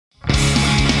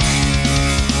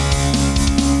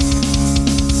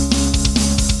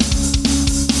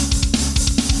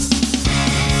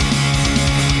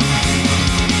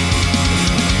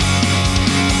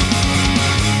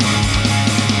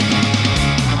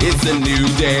It's a new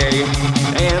day,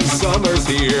 and summer's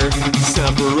here. It's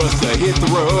time for us to hit the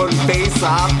road and face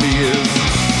our fears.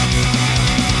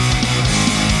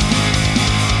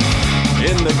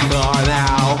 In the car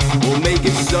now, we'll make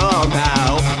it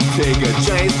somehow. Take a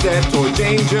giant step toward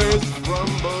dangers from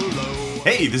below.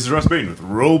 Hey, this is Ross Payton with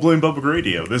Roleplaying Public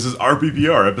Radio. This is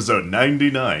RPPR episode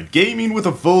 99, Gaming with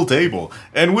a Full Table.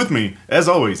 And with me, as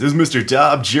always, is Mr.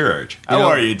 Dob George. How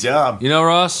are you, Dob? You know,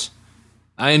 Ross,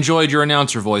 I enjoyed your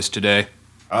announcer voice today.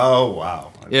 Oh,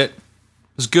 wow. It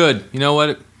was good. You know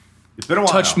what? It's been a while.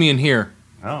 Touched me in here.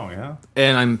 Oh, yeah?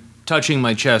 And I'm touching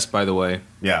my chest, by the way.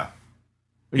 Yeah.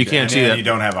 You can't and see that. You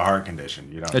don't have a heart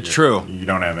condition. That's true. You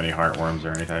don't have any heartworms or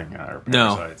anything. Or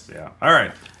No. parasites. Yeah. All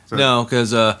right. So No,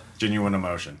 because genuine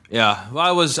emotion. yeah,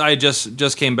 I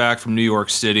just came back from New York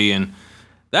City, and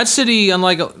that city,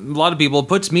 unlike a lot of people,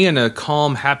 puts me in a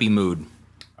calm, happy mood.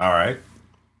 All right.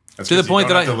 That's To the 'cause point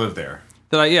you don't that have to live there.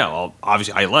 Well,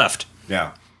 obviously I left,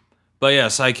 Yeah. but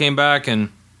yes, I came back, and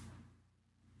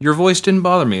your voice didn't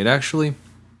bother me. It actually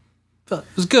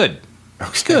was good. It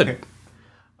was good.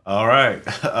 All right.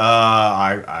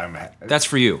 I'm. That's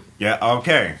for you. Yeah.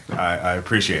 Okay. I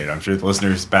appreciate it. I'm sure the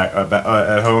listeners back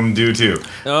at home do too.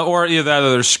 Or either that,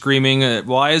 or they're screaming,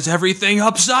 "Why is everything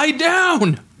upside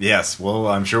down?" Yes. Well,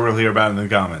 I'm sure we'll hear about it in the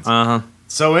comments.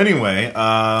 So anyway,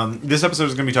 this episode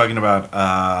is going to be talking about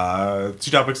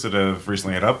two topics that have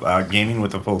recently hit up: gaming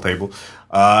with a full table,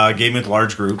 gaming with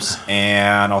large groups,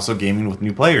 and also gaming with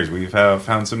new players. We've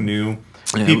found some new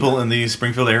people in the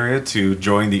Springfield area to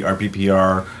join the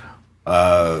RPPR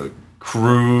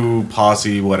crew,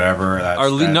 posse, whatever.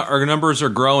 Our numbers are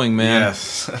growing, man.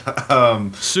 Yes.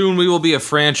 Soon we will be a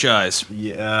franchise.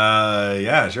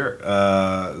 Yeah, sure.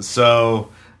 So,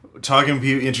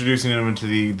 introducing them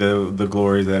into the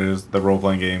glory that is the role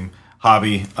playing game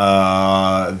hobby,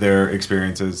 their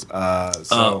experiences.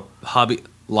 Hobby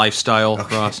lifestyle,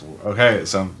 Ross. Okay,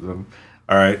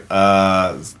 all right.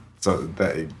 So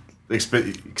that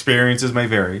experiences may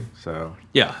vary. So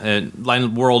Yeah, and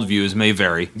worldviews may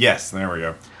vary. yes, there we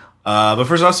go. But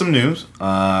first off, some news.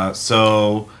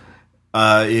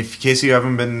 In case you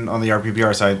haven't been on the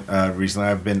RPPR side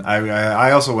recently,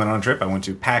 I also went on a trip. I went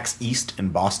to PAX East in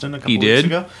Boston a couple weeks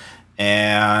ago,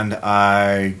 and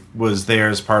I was there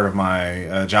as part of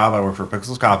my job. I work for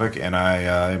Pixelscopic, and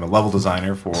I am a level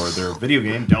designer for their video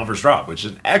game Delver's Drop, which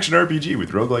is an action RPG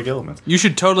with roguelike elements. You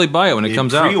should totally buy it when it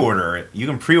comes out. Pre-order it. You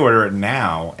can pre-order it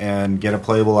now and get a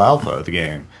playable alpha of the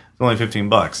game. It's only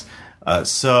 $15.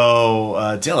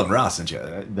 Dylan Ross and you.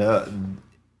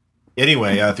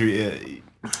 Anyway, so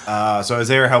I was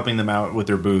there helping them out with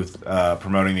their booth,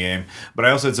 promoting the game. But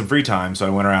I also had some free time, so I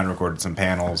went around and recorded some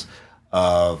panels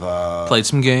of Played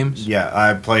some games. Yeah,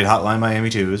 I played Hotline Miami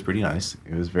 2. It was pretty nice.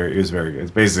 It was very good.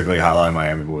 It's basically Hotline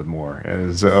Miami with more.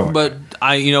 But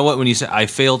you know what? When you say I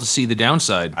fail to see the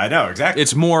downside, I know exactly.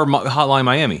 it's more Hotline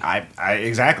Miami. I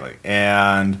exactly.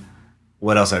 And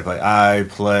what else did I play? I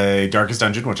play Darkest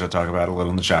Dungeon, which I'll talk about a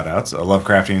little in the shoutouts. A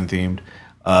Lovecraftian themed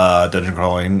dungeon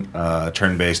crawling,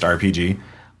 turn-based RPG.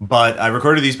 But I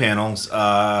recorded these panels,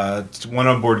 one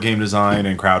on board game design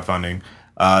and crowdfunding,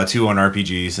 two on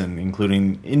RPGs, and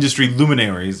including industry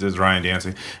luminaries as Ryan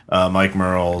Dancing, Mike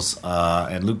Merles,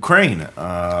 and Luke Crane.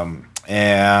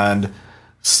 And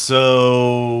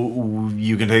so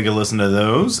you can take a listen to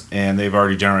those, and they've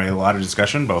already generated a lot of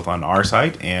discussion, both on our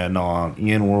site and on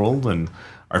Ian World and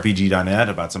RPG.net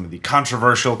about some of the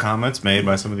controversial comments made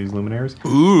by some of these luminaries.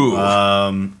 Ooh,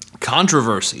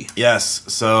 controversy. Yes,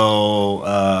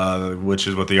 so which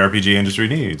is what the RPG industry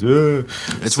needs.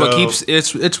 It's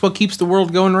what keeps the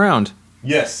world going around.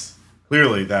 Yes,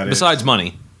 clearly that Besides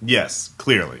money. Yes,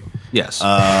 clearly. Yes.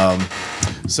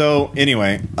 So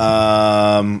anyway,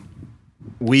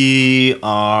 we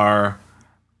are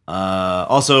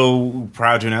also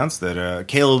proud to announce that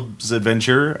Caleb's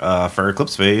adventure for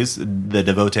Eclipse Phase, The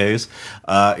Devotees,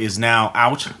 is now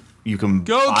out. You can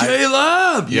go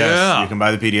Caleb! Yes, yeah, you can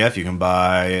buy the PDF. You can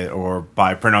buy it or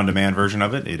buy print-on-demand version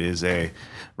of it. It is a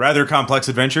rather complex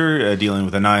adventure dealing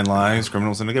with the 9 Lives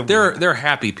criminal syndicate. They're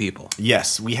happy people.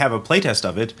 Yes, we have a playtest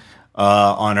of it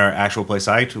on our actual play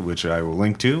site, which I will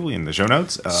link to in the show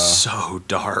notes. So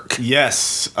dark.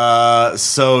 Yes,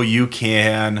 so you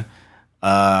can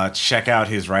check out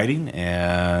his writing,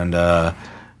 and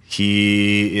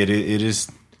it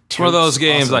is. It's one of those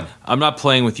games awesome. like I'm not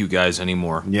playing with you guys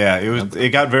anymore. Yeah, it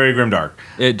got very grimdark.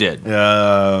 It did.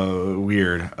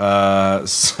 Weird.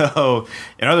 So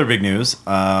in other big news,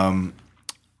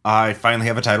 I finally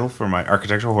have a title for my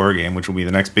architectural horror game, which will be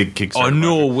the next big Kickstarter. Oh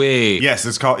no project. way! Yes,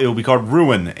 it will be called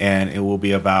Ruin, and it will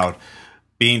be about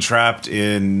being trapped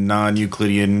in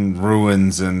non-Euclidean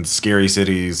ruins and scary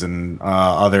cities and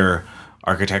other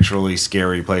architecturally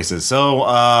scary places.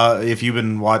 So if you've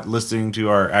been listening to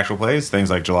our actual plays, things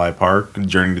like July Park,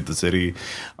 Journey to the City,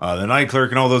 The Night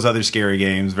Clerk, and all those other scary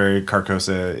games, very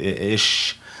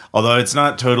Carcosa-ish. Although it's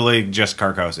not totally just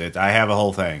Carcosa. I have a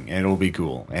whole thing, and it'll be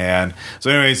cool. And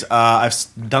so anyways, I've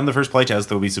done the first playtest.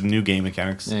 There'll be some new game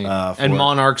mechanics. And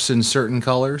monarchs in certain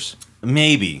colors?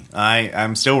 Maybe.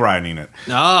 I'm still riding it.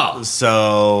 Oh.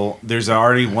 So there's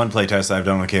already one playtest I've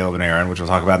done with Caleb and Aaron, which we'll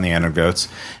talk about in the anecdotes.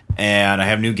 And I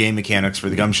have new game mechanics for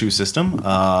the Gumshoe system.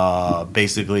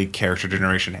 Basically, character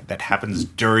generation that happens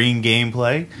during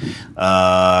gameplay,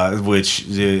 which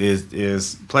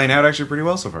is playing out actually pretty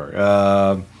well so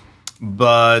far.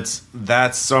 But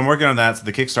so I'm working on that. So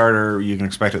the Kickstarter, you can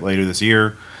expect it later this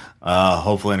year.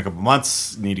 Hopefully in a couple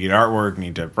months. Need to get artwork.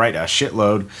 Need to write a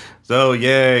shitload. So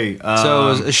yay!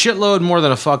 So a shitload more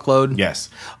than a fuckload. Yes,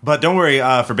 but don't worry.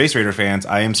 For Base Raider fans,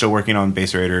 I am still working on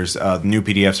Base Raiders. The new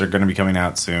PDFs are going to be coming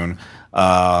out soon.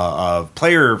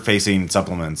 Player-facing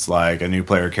supplements like a new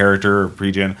player character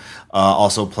pre-gen,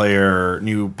 also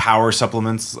new power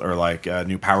supplements or like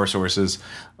new power sources.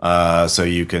 So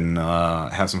you can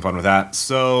have some fun with that.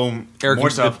 So more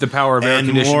stuff. The power of air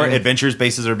conditioning. More adventures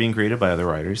bases are being created by other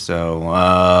writers.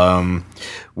 So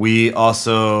we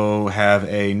also have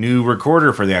a new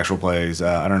recorder for the actual plays.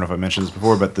 I don't know if I mentioned this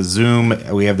before, but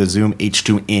we have the Zoom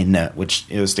H2N, which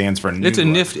stands for new.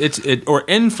 It's a or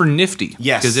N for nifty.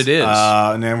 Yes, because it is.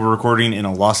 And then we're recording in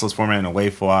a lossless format in a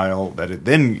WAV file that it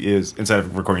then is instead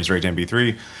of recording straight to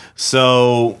MP3.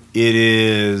 So it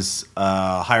is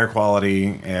higher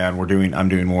quality, and I'm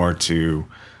doing more to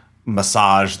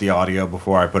massage the audio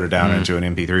before I put it down into an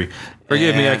MP3.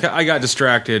 Forgive me, I got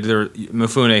distracted.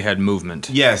 Mifune had movement.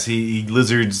 Yes,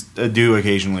 lizards do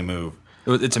occasionally move.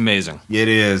 It's amazing. It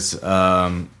is. You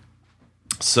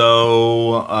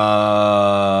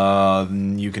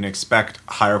can expect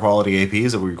higher quality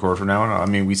APs that we record from now on. I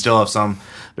mean, we still have some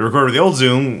that record with the old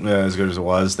Zoom, as good as it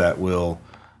was, that will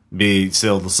be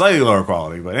still the slightly lower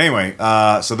quality. But anyway,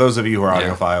 so those of you who are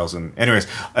audiophiles, and anyways,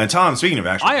 and Tom, speaking of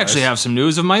I actually have some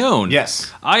news of my own.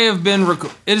 Yes, I have been.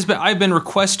 I've been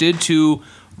requested to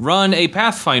run a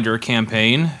Pathfinder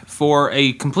campaign for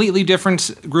a completely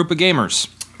different group of gamers.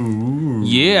 Ooh.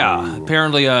 Yeah,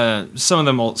 apparently, some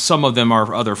of them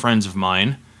are other friends of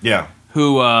mine. Yeah,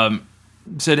 who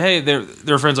said, "Hey,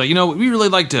 their friends like, we really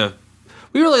like to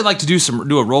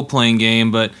do a role playing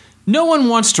game, but no one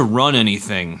wants to run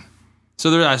anything." So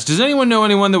they're asked, "Does anyone know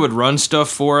anyone that would run stuff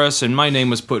for us?" And my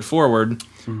name was put forward,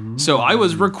 so I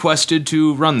was requested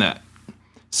to run that.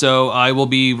 So I will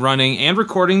be running and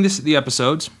recording the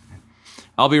episodes.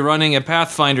 I'll be running a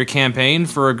Pathfinder campaign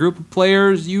for a group of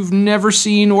players you've never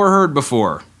seen or heard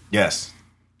before. Yes,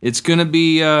 it's gonna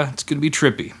be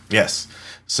trippy. Yes.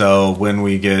 So when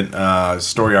we get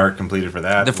story arc completed for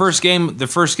that, the first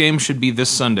game should be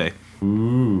this Sunday.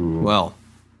 Ooh. Well,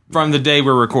 from the day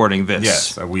we're recording this.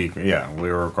 Yes, a week. Yeah, we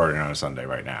were recording on a Sunday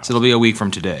right now. So it'll be a week from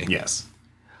today. Yes.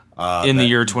 In the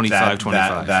year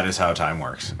 2525. That is how time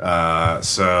works.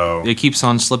 So it keeps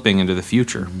on slipping into the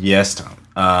future. Yes, Tom.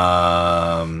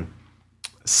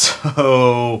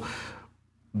 So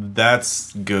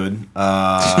that's good.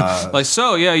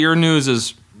 Your news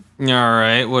is all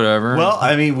right, whatever. Well,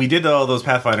 I mean, we did all those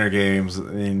Pathfinder games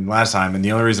last time, and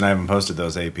the only reason I haven't posted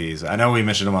those APs, I know we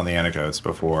mentioned them on the anecdotes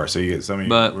before, so you get some of you.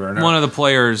 But one of the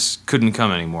players couldn't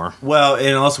come anymore. Well,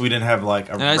 and also we didn't have like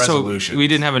a resolution. So we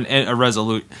didn't have a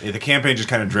resolution. The campaign just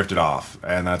kind of drifted off,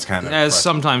 and that's kind of as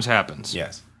sometimes happens.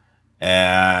 Yes,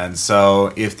 and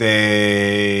so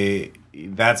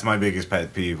that's my biggest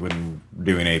pet peeve when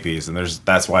doing APs, and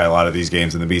that's why a lot of these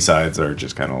games in the B-sides are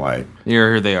just kind of like...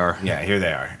 Here they are. Yeah, here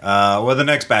they are. Well, the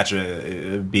next batch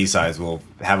of B-sides will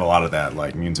have a lot of that,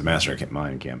 like Mutants of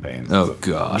Mastermind campaigns. Oh,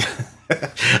 God.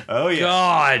 Oh, yes.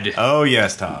 God. Oh,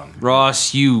 yes, Tom.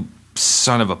 Ross, you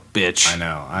son of a bitch. I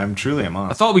know. I'm truly a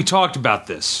monster. I thought we talked about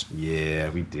this. Yeah,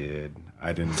 we did.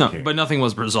 I didn't care. But nothing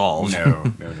was resolved.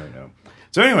 No.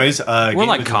 So anyways... we're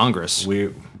like Congress.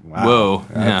 Wow. Whoa.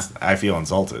 Yeah. I feel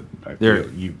insulted.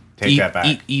 You take that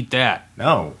back. Eat that.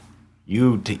 No.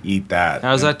 You eat that.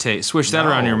 How does that taste? Swish that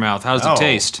around your mouth. How does it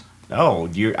taste? No.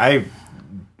 I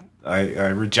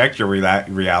reject your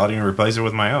reality and replace it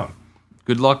with my own.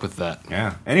 Good luck with that.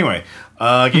 Yeah. Anyway,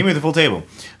 game with the full table.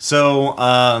 So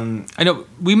I know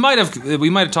we might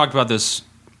have talked about this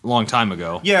a long time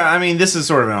ago. Yeah, I mean, this is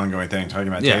sort of an ongoing thing, talking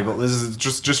about table. This is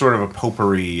just sort of a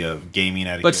potpourri of gaming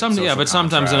etiquette. But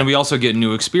sometimes then we also get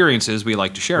new experiences we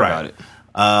like to share about it.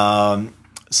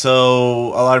 So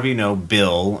a lot of you know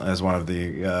Bill as one of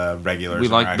the regulars. We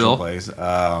like Bill. Plays.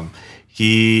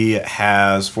 he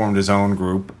has formed his own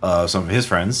group of some of his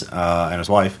friends and his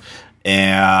wife,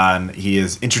 and he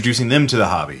is introducing them to the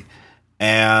hobby.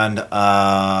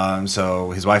 And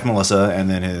so his wife Melissa, and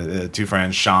then his two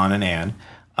friends Sean and Ann,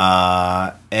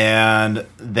 and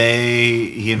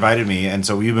he invited me, and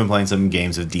so we've been playing some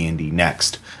games of D&D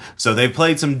next. So they've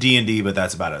played some D&D, but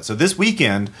that's about it. So this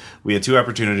weekend we had 2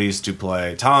 opportunities to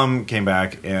play. Tom came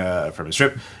back from his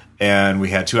trip, and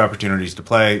we had 2 opportunities to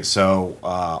play. So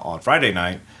on Friday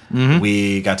night,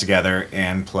 we got together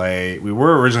and play. We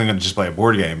were originally going to just play a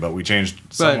board game, but we changed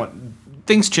somewhat.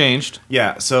 Things changed.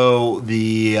 Yeah, so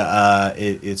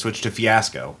it switched to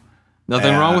Fiasco.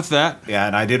 Nothing wrong with that. Yeah,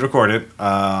 and I did record it.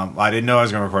 I didn't know I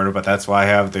was going to record it, but that's why I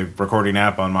have the recording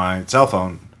app on my cell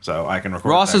phone, so I can record.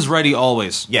 Ross is ready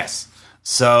always. Yes.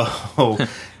 So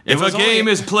if a game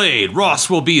is played, Ross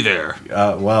will be there.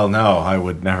 Well, no, I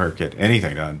would never get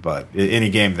anything done, but any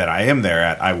game that I am there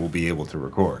at, I will be able to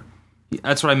record.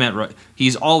 That's what I meant. Right?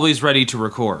 He's always ready to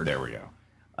record. There we go.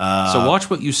 So watch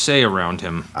what you say around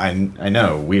him. I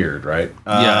know, weird, right?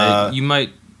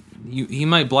 He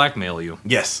might blackmail you.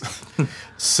 Yes.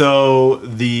 So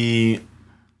the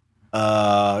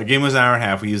game was an hour and a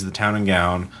half. We used the Town and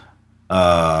Gown,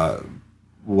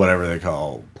 whatever they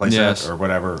call playset or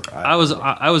whatever. I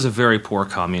was a very poor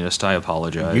communist. I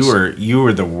apologize. You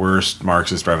were the worst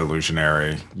Marxist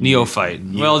revolutionary. Neophyte.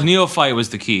 Well, neophyte was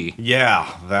the key.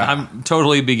 Yeah, I'm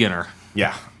totally beginner.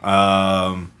 Yeah.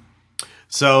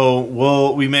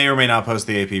 So we may or may not post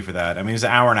the AP for that. I mean, it's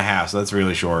an hour and a half, so that's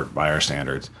really short by our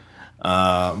standards.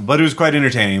 But it was quite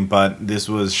entertaining. But this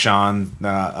was Sean.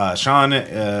 Sean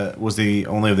was the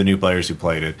only of the new players who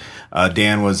played it.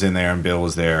 Dan was in there and Bill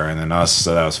was there, and then us.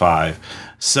 So that was 5.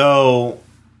 So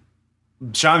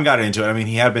Sean got into it. I mean,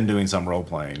 he had been doing some role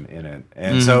playing in it,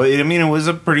 and so it was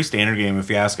a pretty standard game of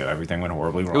Fiasco. Everything went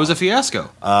horribly wrong. It was a fiasco.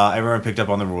 Everyone picked up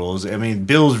on the rules. I mean,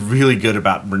 Bill's really good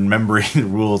about remembering the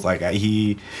rules. Like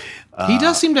he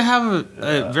does seem to have an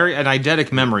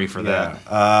eidetic memory for that.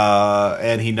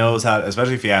 And he knows how,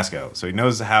 especially Fiasco. So he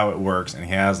knows how it works, and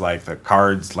he has like the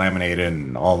cards laminated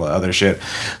and all the other shit.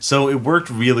 So it worked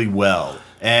really well,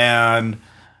 and.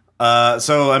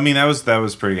 So I mean that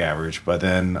was pretty average, but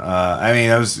then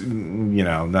that was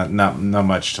not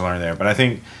much to learn there. But I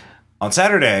think on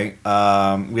Saturday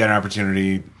we had an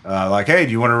opportunity hey,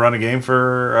 do you want to run a game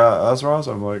for us, Ross?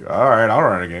 I'm like, all right, I'll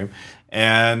run a game.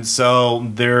 And so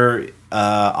there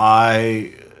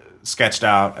I sketched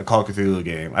out a Call of Cthulhu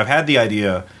game. I've had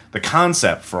the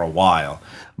concept for a while,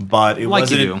 but it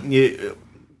wasn't.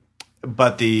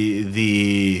 But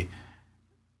the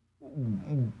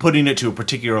putting it to a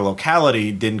particular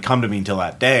locality didn't come to me until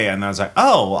that day, and I was like,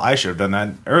 oh, well, I should have done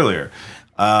that earlier.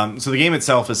 So the game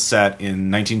itself is set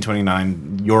in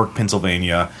 1929 York,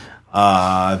 Pennsylvania.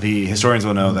 The historians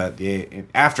will know that the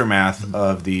aftermath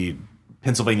of the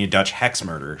Pennsylvania Dutch hex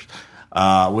murders,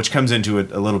 which comes into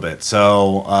it a little bit.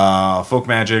 So folk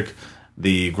magic,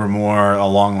 the grimoire, A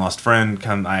Long Lost Friend,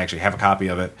 I actually have a copy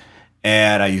of it,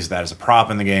 and I use that as a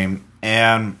prop in the game.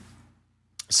 And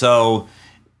so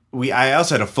I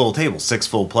also had a full table, 6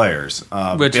 full players.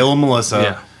 Bill and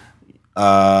Melissa,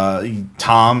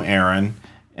 Tom, Aaron,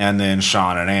 and then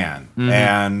Sean and Ann. Mm-hmm.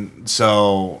 And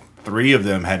so 3 of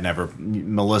them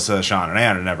Melissa, Sean, and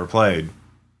Ann had never played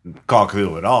Call of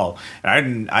Cthulhu at all.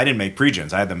 And I didn't make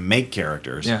pre-gens. I had them make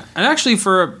characters. Yeah. And actually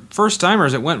for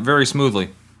first-timers, it went very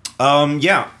smoothly.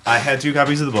 Yeah. I had 2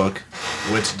 copies of the book,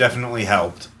 which definitely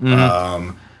helped.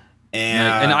 Mm-hmm.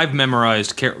 And I've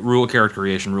memorized character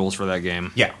creation rules for that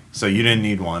game. Yeah, so you didn't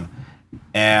need one.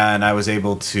 And I was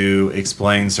able to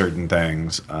explain certain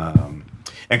things. And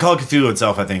Call of Cthulhu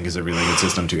itself, I think, is a really good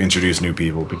system to introduce new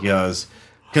people because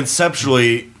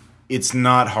conceptually, it's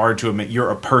not hard to admit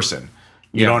you're a person.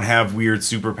 You don't have weird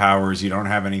superpowers. You don't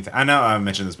have anything. I know I've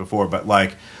mentioned this before, but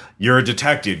like you're a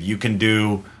detective. You can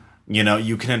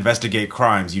you can investigate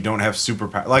crimes. You don't have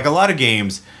superpowers. Like a lot of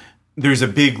games, there's a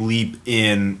big leap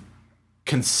in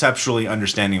conceptually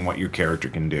understanding what your character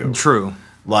can do. True.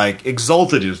 Like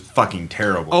Exalted is fucking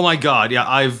terrible. Oh my god, yeah,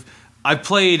 I've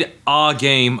played a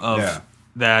game of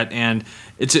that, and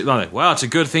I'm like, wow, it's a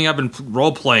good thing I've been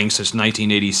role playing since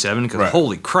 1987 because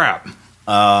holy crap.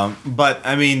 But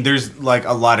I mean, there's like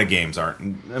a lot of games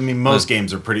aren't. I mean, most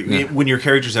games are pretty. When your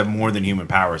characters have more than human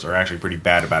powers, are actually pretty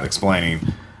bad about explaining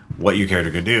what your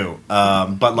character can do.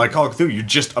 But like Call of Cthulhu, you're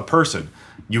just a person.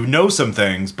 You know some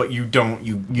things, but you don't.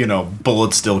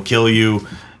 Bullets still kill you.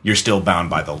 You're still bound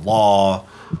by the law.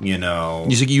 You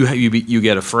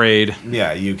get afraid.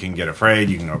 Yeah, you can get afraid.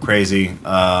 You can go crazy.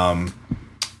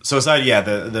 So aside,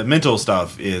 the mental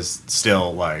stuff is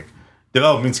still like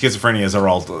developing schizophrenia as a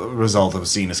result of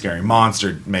seeing a scary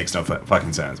monster makes no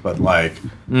fucking sense. But like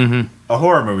a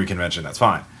horror movie convention, that's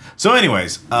fine. So,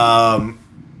 anyways,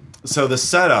 so the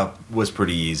setup was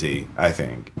pretty easy, I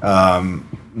think.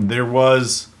 There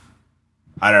was,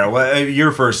 I don't know, what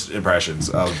your first impressions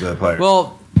of the players?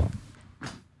 Well,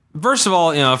 first of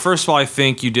all, I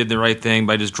think you did the right thing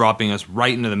by just dropping us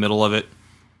right into the middle of it.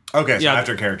 Okay, so yeah.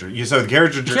 after character. So the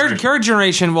character generation.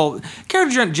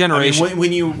 Generation. I mean,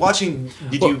 when you were watching,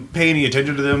 did you pay any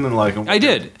attention to them? And like, I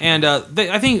did, and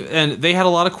I think they had a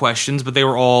lot of questions, but they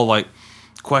were all like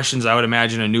questions I would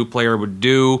imagine a new player would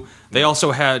do. They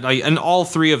also had, and all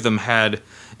three of them had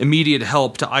immediate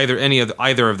help to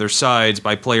either of their sides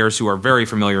by players who are very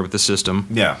familiar with the system.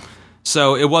 Yeah.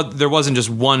 So there wasn't just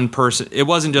one person. It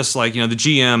wasn't just like the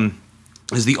GM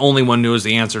is the only one who knows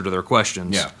the answer to their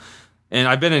questions. Yeah. And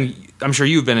I'm sure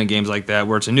you've been in games like that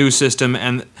where it's a new system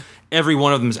and every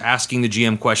one of them is asking the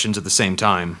GM questions at the same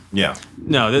time. Yeah.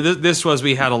 No,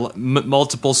 we had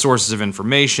multiple sources of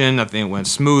information. I think it went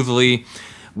smoothly.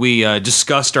 We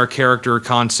discussed our character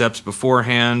concepts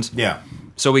beforehand. Yeah.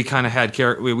 So we kind of had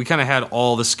we kind of had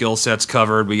all the skill sets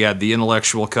covered. We had the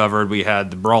intellectual covered. We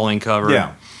had the brawling covered.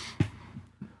 Yeah.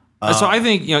 So I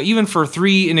think even for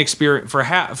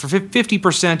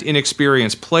 50%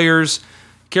 inexperienced players,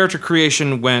 character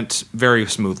creation went very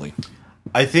smoothly.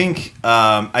 I think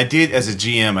I did, as a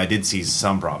GM, I did see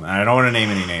some problem. And I don't want to name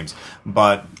any names,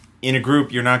 but in a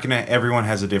group, you're not going to, everyone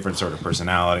has a different sort of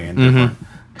personality and different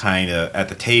kind of at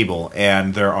the table.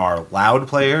 And there are loud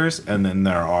players, and then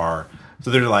there are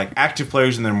like active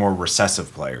players, and they're more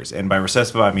recessive players. And by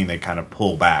recessive, I mean they kind of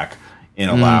pull back in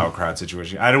a loud crowd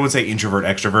situation. I don't want to say introvert,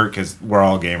 extrovert, because we're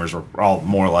all gamers. We're all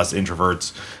more or less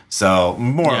introverts. So,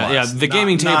 more or less. Yeah, the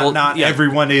gaming table... Not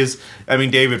everyone is... I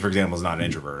mean, David, for example, is not an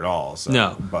introvert at all. So,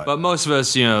 no, but most of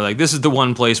us, this is the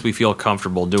one place we feel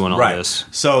comfortable doing all this.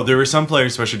 So, there were some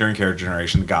players, especially during character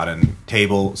generation, that got in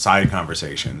table side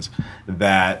conversations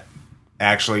that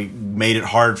actually made it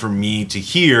hard for me to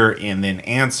hear and then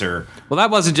answer. Well,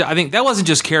 I think that wasn't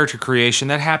just character creation.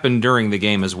 That happened during the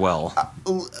game as well.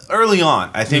 Early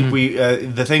on, I think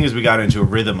the thing is we got into a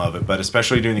rhythm of it, but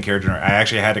especially during the character, I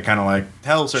actually had to kind of like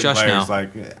tell certain players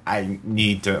like I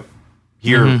need to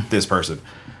hear this person.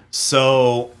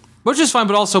 So, which is fine,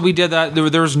 but also we did that.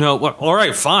 There was no. Well, all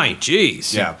right, fine.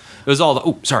 Jeez. Yeah. It was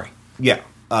all. Sorry. Yeah.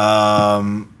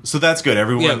 So that's good.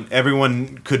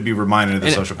 Everyone could be reminded of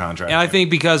the social contract. And I think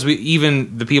because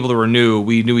even the people that were new,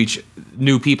 we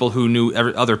knew people who knew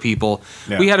other people.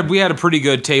 Yeah. We had a pretty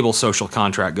good table social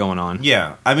contract going on.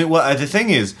 Yeah. I mean, well, the thing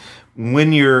is,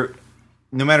 when you're,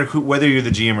 no matter whether you're the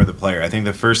GM or the player, I think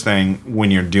the first thing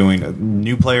when you're doing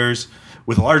new players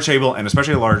with a large table, and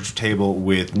especially a large table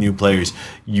with new players,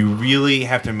 you really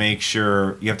have to make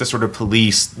sure, you have to sort of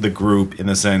police the group in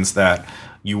the sense that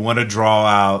you want to draw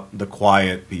out the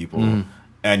quiet people,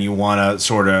 and you want to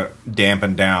sort of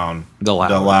dampen down the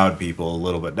loud people a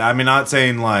little bit. I mean, not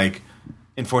saying like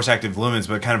enforce active limits,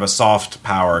 but kind of a soft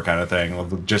power kind of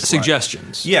thing. Just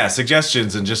suggestions.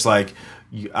 Suggestions, and just like,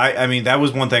 I mean, that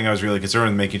was one thing I was really concerned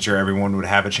with, making sure everyone would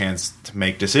have a chance to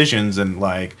make decisions and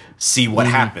like see what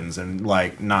happens, and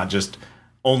like not just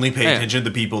only pay attention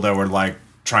to people that were like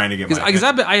trying to get. Because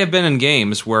I have been in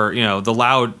games where the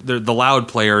loud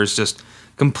players just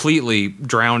completely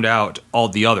drowned out all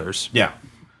the others. Yeah.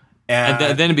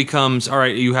 And then it becomes, all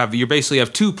right, you basically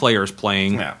have two players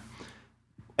playing. Yeah.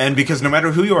 And because no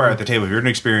matter who you are at the table, if you're an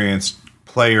experienced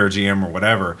player, GM, or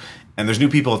whatever, and there's new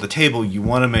people at the table, you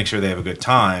want to make sure they have a good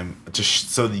time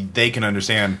so that they can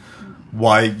understand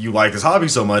why you like this hobby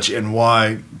so much and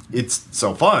why it's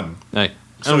so fun. Right.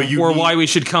 So why we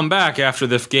should come back after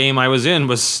the game I was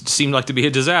in seemed like to be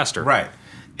a disaster. Right.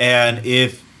 And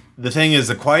if the thing is,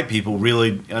 the quiet people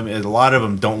really, I mean, a lot of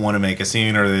them don't want to make a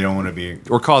scene, or they don't want to be,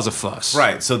 or cause a fuss.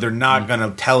 Right. So they're not going to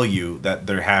tell you that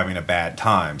they're having a bad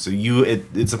time. So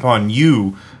it's upon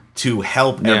you to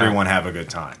help everyone have a good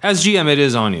time. As GM, it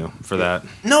is on you for that.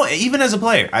 No, even as a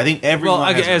player, I think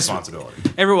everyone has a responsibility.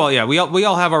 We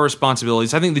all have our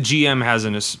responsibilities. I think the GM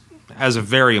has a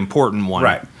very important one.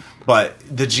 Right. But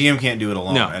the GM can't do it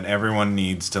alone, no. And everyone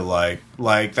needs to like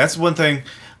that's one thing.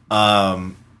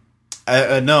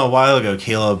 I know a while ago,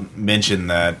 Caleb mentioned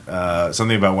that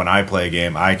something about when I play a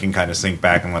game, I can kind of sink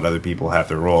back and let other people have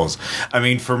their roles. I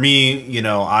mean, for me,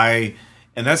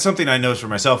 and that's something I noticed for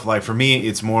myself. Like, for me,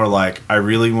 it's more like I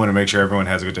really want to make sure everyone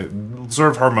has a good,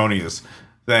 sort of harmonious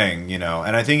thing, And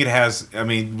I think it has, I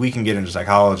mean, we can get into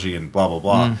psychology and blah, blah,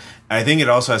 blah. I think it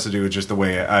also has to do with just the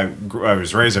way I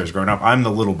was raised. I was growing up. I'm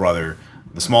the little brother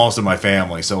the smallest of my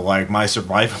family. So like my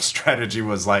survival strategy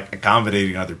was like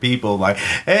accommodating other people. Like,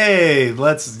 hey,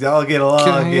 let's all get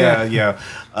along. Yeah.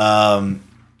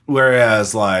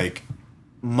 Whereas like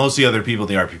most of the other people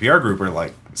in the RPPR group are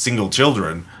like single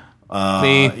children.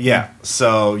 Me. Yeah.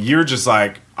 So you're just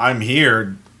like, I'm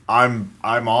here. I'm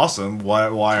awesome. Why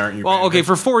aren't you? Well, okay,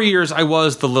 for 4 years, I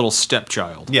was the little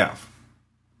stepchild. Yeah.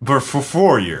 But for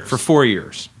 4 years. For 4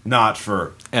 years. Not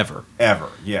for Ever.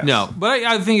 Yes. No, but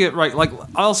I think it right. Like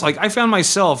also, like I found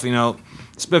myself,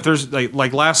 if there's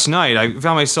like last night, I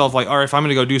found myself like, all right, if I'm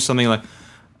gonna go do something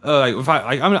if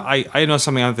I know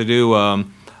something I have to do,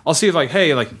 I'll see if like,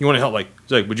 hey, like you want to help, like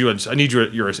I need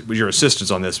your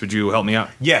assistance on this. Would you help me out?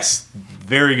 Yes,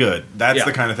 very good. That's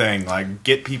the kind of thing. Like,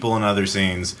 get people in other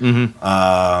scenes.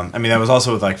 I mean, that was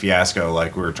also with like Fiasco.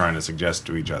 Like, we were trying to suggest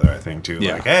to each other. I think too.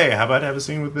 Yeah. Like, hey, how about have a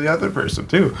scene with the other person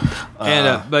too?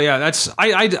 But yeah, that's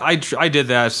I did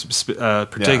that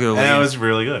particularly, and that was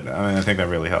really good. I mean, I think that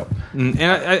really helped.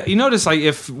 And you notice like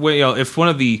if one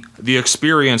of the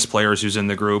experienced players who's in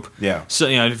the group, so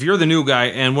if you're the new guy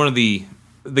and one of the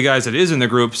guys that is in the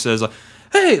group says like,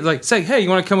 hey, you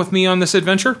want to come with me on this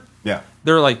adventure? Yeah.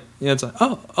 They're like, it's like,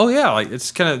 oh yeah, like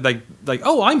it's kind of like,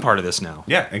 oh, I'm part of this now.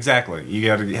 Yeah, exactly. You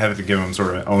got to have to give them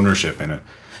sort of ownership in it,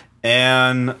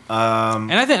 and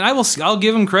I think I'll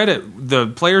give them credit. The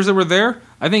players that were there,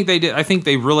 I think they did. I think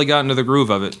they really got into the groove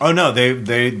of it. Oh no,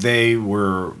 they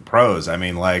were pros. I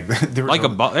mean, like they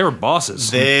were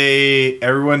bosses.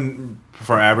 Everyone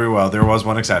performed very well. There was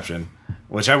one exception,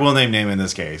 which I will name in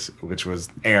this case, which was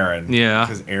Aaron. Yeah,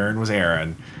 because Aaron was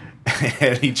Aaron.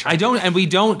 And we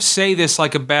don't say this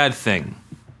like a bad thing.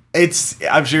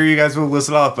 I'm sure you guys will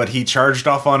listen off, but he charged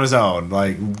off on his own,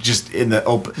 like just in the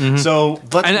open. Mm-hmm. So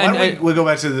we'll go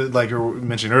back to like you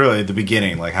mentioned earlier at the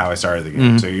beginning, like how I started the game.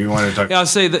 Mm-hmm. So you wanted to talk? Yeah, I'll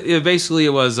say that basically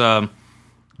it was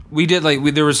we did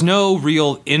there was no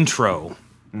real intro,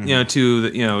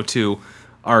 mm-hmm. to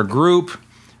our group.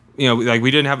 Like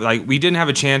we didn't have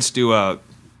a chance to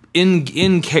in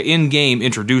game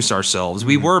introduce ourselves. Mm-hmm.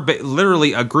 We were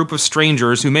literally a group of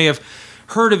strangers who may have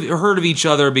heard of each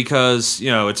other because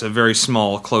it's a very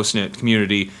small, close-knit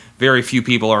community. Very few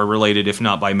people are related, if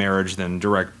not by marriage, then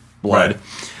direct blood. Right.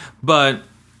 But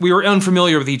we were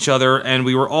unfamiliar with each other, and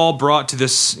we were all brought to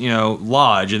this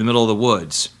lodge in the middle of the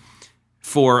woods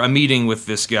for a meeting with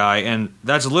this guy, and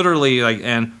that's literally like,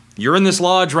 and you're in this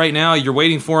lodge right now. You're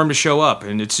waiting for him to show up,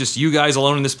 and it's just you guys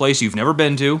alone in this place you've never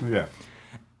been to. Yeah.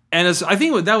 And I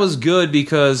think that was good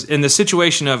because in the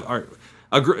situation of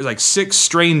like 6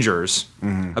 strangers,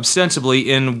 mm-hmm. ostensibly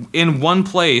in one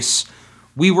place,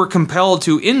 we were compelled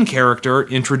to, in character,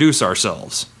 introduce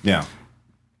ourselves. Yeah.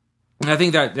 And I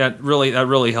think that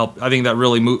really helped. I think that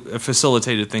really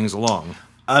facilitated things along.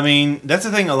 I mean, that's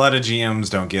the thing a lot of GMs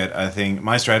don't get. I think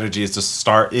my strategy is to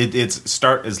start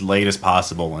as late as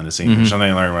possible in a scene. Mm-hmm.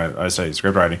 Something I learned when I studied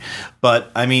script writing. But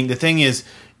I mean, the thing is,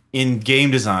 in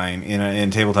game design,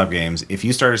 in tabletop games, if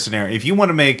you start a scenario, if you want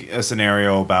to make a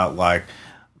scenario about like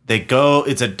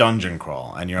it's a dungeon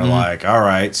crawl, and you're mm-hmm. like, all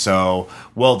right, so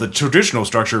the traditional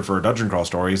structure for a dungeon crawl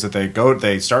story is that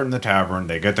they start in the tavern,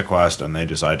 they get the quest, and they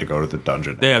decide to go to the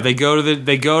dungeon. Yeah, they go to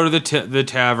the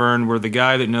tavern where the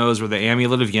guy that knows where the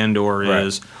Amulet of Yendor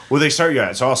is. Well, they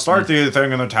start so I'll start the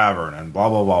thing in the tavern and blah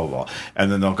blah blah blah, and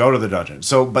then they'll go to the dungeon.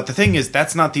 So, but the thing is,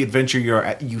 that's not the adventure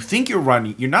you think you're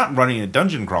running. You're not running a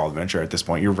dungeon crawl adventure at this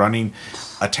point. You're running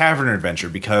a tavern adventure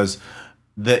because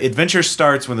the adventure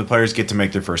starts when the players get to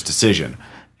make their first decision.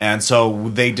 And so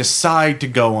they decide to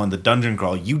go on the dungeon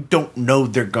crawl. You don't know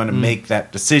they're going to make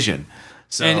that decision.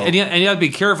 So and you have to be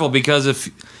careful because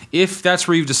if that's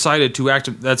where you've decided to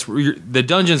act, that's where the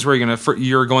dungeon's where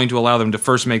you're going to allow them to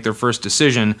first make their first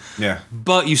decision. Yeah.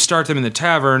 But you start them in the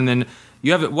tavern, then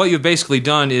what you've basically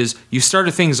done is you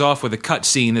started things off with a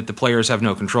cutscene that the players have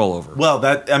no control over. Well,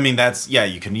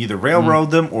 you can either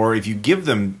railroad them, or if you give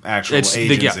them actual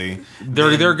agency,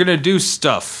 they're going to do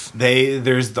stuff.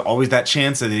 There's always that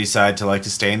chance that they decide to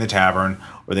stay in the tavern,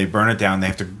 or they burn it down. They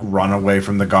have to run away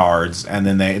from the guards, and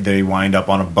then they wind up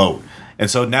on a boat. And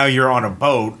so now you're on a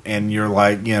boat, and you're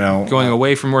like, going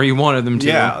away from where you wanted them to.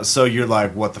 Yeah, so you're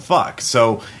like, what the fuck?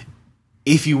 So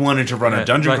if you wanted to run a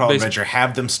dungeon crawl adventure,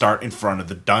 have them start in front of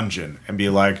the dungeon and be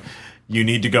like, you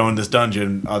need to go in this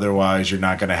dungeon, otherwise you're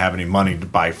not going to have any money to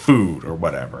buy food or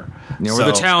whatever. Or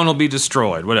the town will be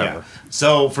destroyed, whatever. Yeah.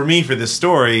 So for me, for this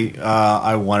story,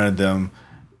 I wanted them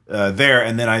there,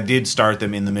 and then I did start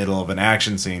them in the middle of an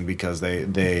action scene because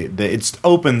it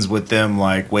opens with them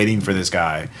like waiting for this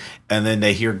guy, and then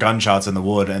they hear gunshots in the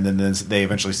wood, and then they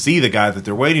eventually see the guy that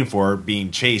they're waiting for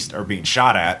being chased or being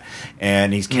shot at,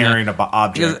 and he's carrying an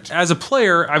object. Because as a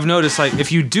player, I've noticed like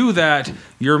if you do that,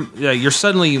 you're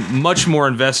suddenly much more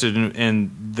invested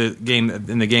in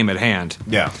the game at hand.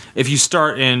 Yeah. If you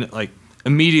start in like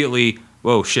immediately,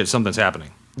 whoa, shit, something's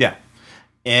happening. Yeah.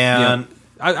 And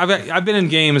I've been in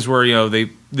games where the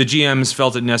GMs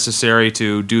felt it necessary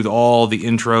to do all the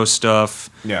intro stuff.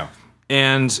 Yeah.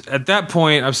 And at that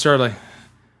point, I've started like,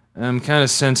 I'm kind of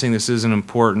sensing this isn't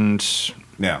important.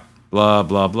 Yeah. Blah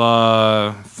blah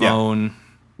blah. Phone.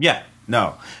 Yeah.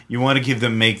 No, you want to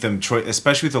make them choice,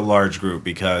 especially with a large group,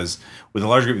 because with a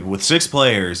large group with 6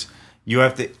 players,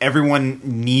 everyone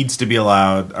needs to be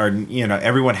allowed, or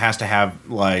everyone has to have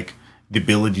like the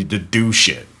ability to do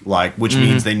shit, like, which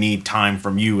means they need time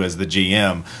from you as the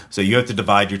GM. So you have to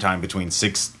divide your time between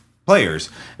 6 players,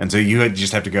 and so you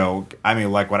just have to go. I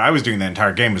mean, like what I was doing the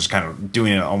entire game was kind of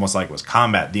doing it almost like it was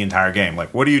combat the entire game.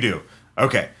 Like, what do you do?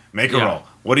 Okay, make a roll.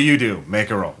 What do you do? Make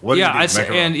a roll. What do you do? Make a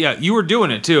roll. And you were doing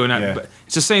it too, and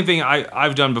it's the same thing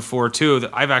I've done before too.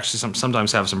 That I've actually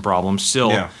sometimes have some problems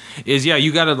still. Yeah.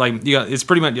 You got to it's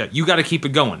pretty much you got to keep it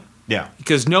going. Yeah,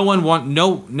 because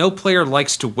no player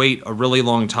likes to wait a really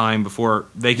long time before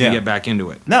they can get back into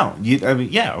it. No,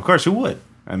 of course, who would?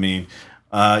 I mean,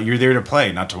 you're there to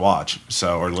play, not to watch,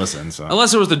 or listen. So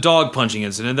unless it was the dog punching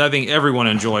incident, I think everyone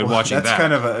enjoyed watching that. That's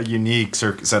kind of a unique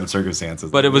set of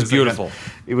circumstances, but it was beautiful.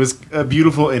 It was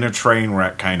beautiful in a train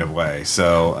wreck kind of way.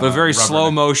 So, but very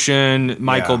slow motion.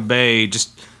 Michael Bay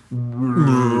just.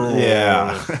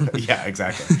 Yeah, yeah,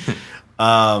 exactly.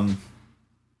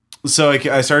 So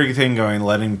I started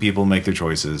letting people make their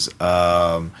choices.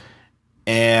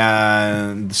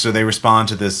 And so they respond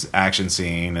to this action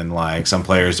scene, and like some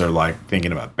players are like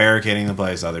thinking about barricading the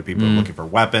place. Other people are looking for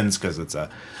weapons because it's a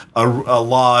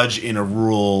lodge in a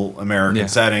rural American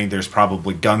setting. There's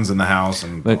probably guns in the house,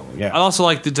 and I also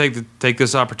like to take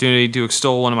this opportunity to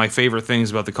extol one of my favorite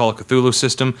things about the Call of Cthulhu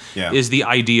system is the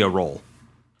idea roll.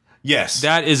 Yes,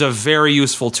 that is a very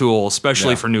useful tool,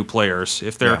 especially for new players.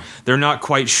 If they're not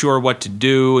quite sure what to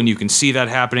do, and you can see that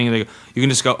happening, and you can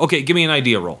just go, okay, give me an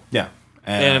idea roll. Yeah,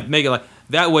 and make it like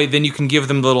that way. Then you can give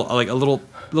them a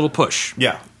little push.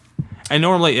 Yeah, and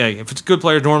normally, if it's good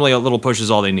players, normally a little push is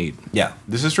all they need. Yeah,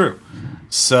 this is true.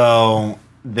 So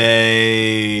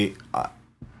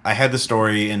I had the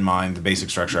story in mind, the basic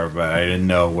structure of it, but I didn't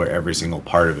know where every single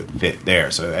part of it fit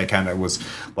there. So I kind of was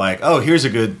like, oh, here's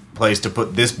a good place to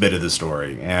put this bit of the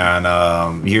story. And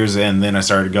and then I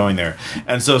started going there.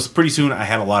 And so pretty soon I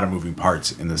had a lot of moving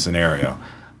parts in the scenario.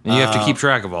 And you have to keep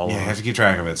track of all of them. Yeah, you have to keep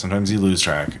track of it. Sometimes you lose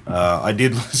track. I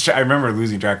did lose track. I remember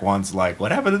losing track once, like,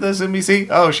 what happened to this NPC?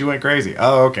 Oh, she went crazy.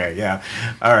 Oh, okay, yeah.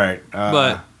 All right.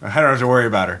 But I don't have to worry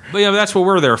about her. But that's what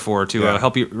we're there for, to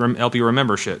help you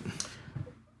remember shit.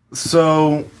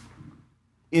 So,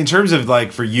 in terms of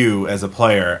like for you as a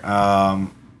player,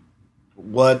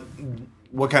 what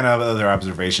kind of other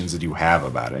observations did you have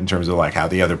about it in terms of like how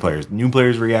the other new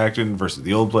players reacted versus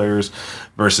the old players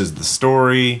versus the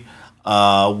story?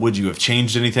 Would you have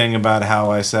changed anything about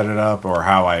how I set it up or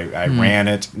how I ran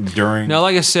it during? No,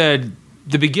 like I said,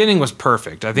 the beginning was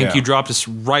perfect. I think you dropped us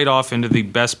right off into the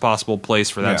best possible place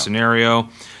for that scenario.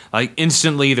 Like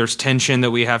instantly, there's tension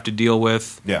that we have to deal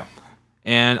with. Yeah.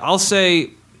 And I'll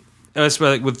say,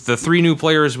 with the 3 new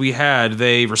players we had,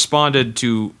 they responded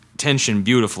to tension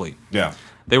beautifully. Yeah.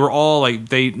 They were all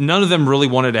none of them really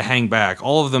wanted to hang back.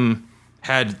 All of them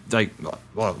had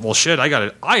well shit, I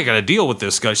gotta deal with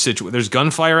this guy situation. There's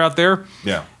gunfire out there.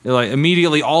 Yeah.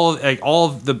 Immediately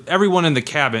everyone in the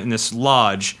cabin in this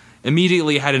lodge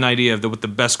immediately had an idea of what the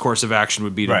best course of action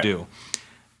would be to do.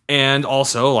 And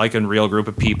also, like in real group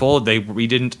of people, we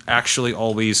didn't actually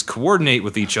always coordinate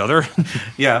with each other.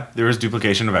 Yeah, there was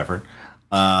duplication of effort,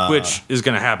 which is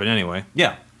going to happen anyway.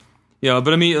 Yeah, but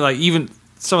I mean, even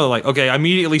some of okay, I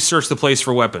immediately search the place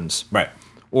for weapons, right?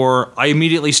 Or I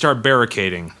immediately start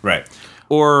barricading, right?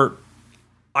 Or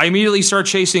I immediately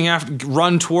start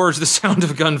run towards the sound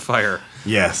of gunfire.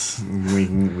 Yes,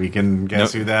 we can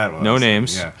guess who that was. No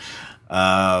names. Yeah.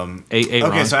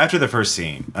 Okay, so after the first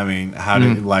scene, I mean, how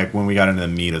did when we got into the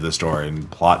meat of the story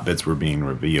and plot bits were being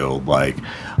revealed,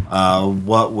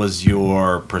 what was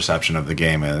your perception of the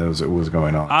game as it was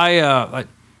going on?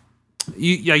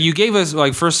 You gave us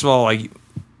first of all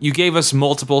you gave us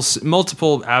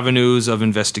multiple avenues of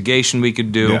investigation we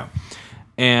could do,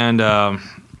 and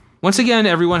once again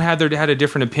everyone had a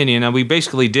different opinion, and we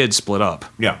basically did split up.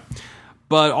 Yeah,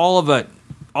 but all of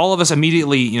us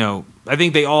immediately, I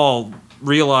think they all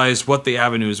realized what the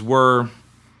avenues were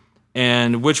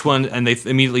and which one, and they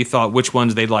immediately thought which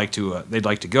ones they'd like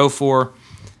to go for.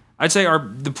 I'd say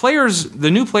the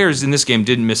new players in this game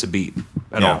didn't miss a beat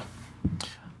at all.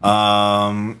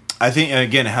 I think,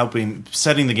 again,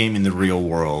 setting the game in the real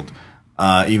world,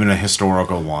 even a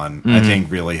historical one, I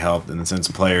think really helped in the sense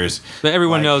players. But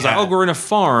everyone knows, we're in a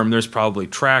farm. There's probably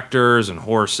tractors and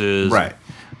horses. Right.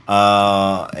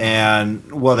 And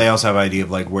they also have an idea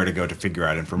of like where to go to figure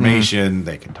out information.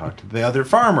 They could talk to the other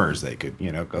farmers. They could,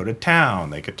 go to town.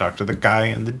 They could talk to the guy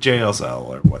in the jail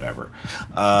cell or whatever.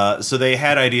 So they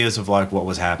had ideas of like what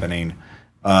was happening,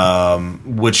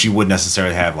 which you wouldn't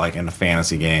necessarily have like in a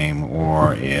fantasy game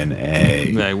or in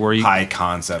a high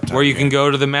concept. Where you can go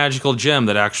to the magical gem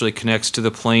that actually connects to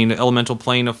the elemental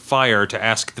plane of fire to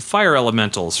ask the fire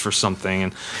elementals for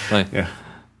something. And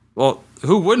well,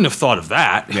 who wouldn't have thought of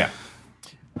that? Yeah.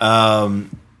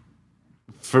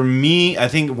 For me, I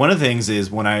think one of the things is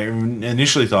when I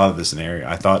initially thought of the scenario,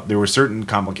 I thought there were certain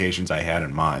complications I had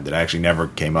in mind that actually never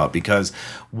came up, because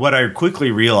what I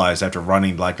quickly realized after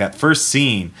running like that first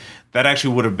scene, that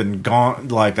actually would have been gone,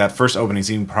 like that first opening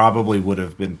scene probably would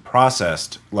have been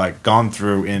processed, like gone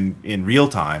through in real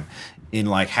time in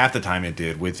like half the time it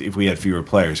did if we had fewer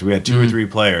players. If we had 2 or 3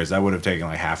 players, that would have taken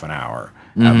like half an hour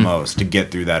at most to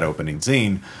get through that opening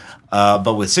scene.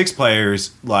 But with 6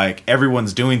 players, like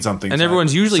everyone's doing something, and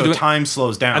everyone's usually so doing time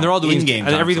slows down, and they're all doing in-game,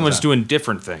 and everyone's doing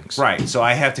different things. Right. So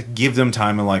I have to give them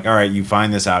time and like, all right, you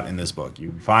find this out in this book,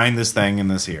 you find this thing in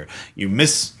this here, you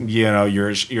miss,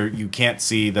 you can't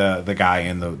see the guy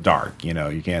in the dark,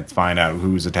 you can't find out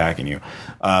who's attacking you,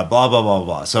 blah blah blah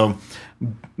blah. So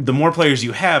the more players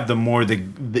you have, the more the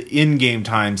in-game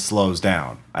time slows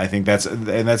down. I think that's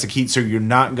a key. So you're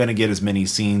not going to get as many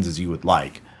scenes as you would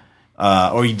like.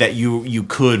 Or that you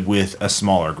could with a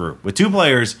smaller group. With 2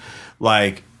 players,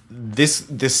 like this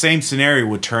same scenario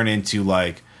would turn into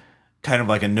like kind of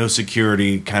like a no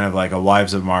security, kind of like a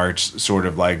Wives of March sort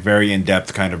of like very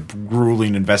in-depth kind of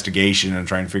grueling investigation and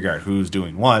trying to figure out who's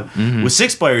doing what. With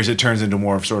 6 players, it turns into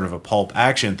more of sort of a pulp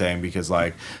action thing, because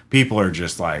like people are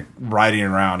just like riding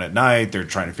around at night, they're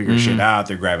trying to figure shit out,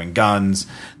 they're grabbing guns,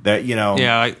 that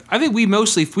Yeah, I think we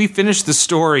finished the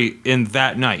story in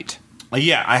that night.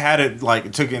 Yeah, I had it like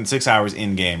it took in 6 hours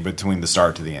in game between the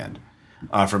start to the end,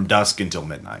 from dusk until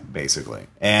midnight, basically.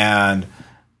 And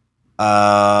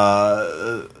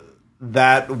that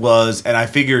was, and I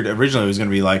figured originally it was going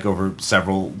to be like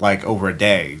over a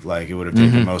day, like it would have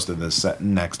taken most of this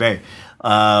next day,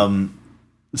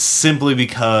 simply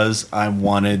because I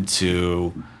wanted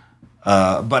to.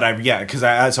 Because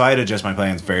I had to adjust my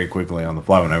plans very quickly on the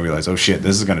fly when I realized, oh shit,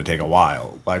 this is going to take a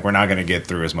while. Like we're not going to get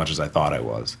through as much as I thought I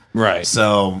was. Right.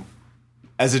 So,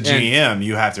 as a GM,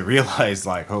 you have to realize,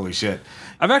 like, holy shit.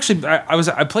 I've actually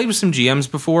I played with some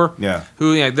GMs before. Yeah.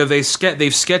 Who they've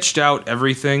sketched out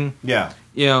everything. Yeah.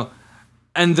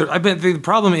 And I bet the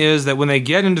problem is that when they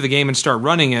get into the game and start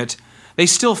running it, they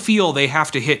still feel they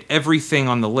have to hit everything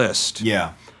on the list.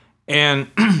 Yeah. And.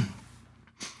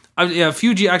 A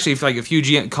few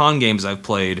con games I've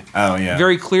played. Oh yeah.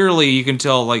 Very clearly, you can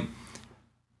tell like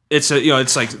it's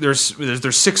like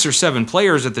there's 6 or 7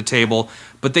 players at the table,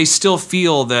 but they still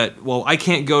feel that, well, I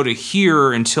can't go to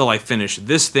here until I finish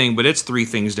this thing, but it's 3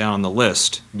 things down on the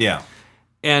list. Yeah.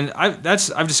 And I've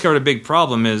discovered a big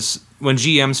problem is when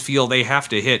GMs feel they have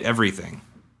to hit everything.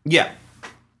 Yeah.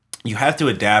 You have to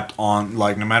adapt on,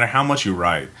 like, no matter how much you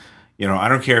write. I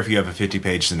don't care if you have a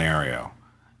 50-page scenario.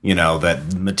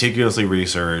 That meticulously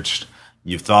researched,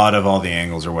 you've thought of all the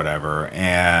angles or whatever,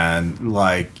 and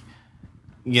like,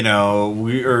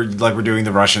 we're doing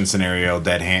the Russian scenario,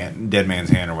 Dead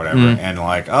Man's Hand or whatever, and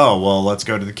like, oh, well, let's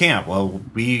go to the camp. Well,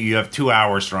 you have 2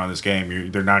 hours to run this game.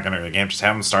 They're not going to the camp. Just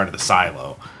have them start at the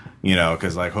silo,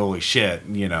 because like, holy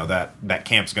shit, that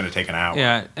camp's going to take an hour.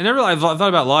 Yeah, and I've thought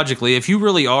about logically, if you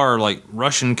really are like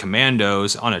Russian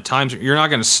commandos on a time, you're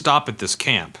not going to stop at this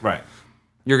camp. Right.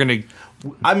 You're going to...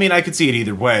 I mean, I could see it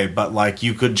either way, but like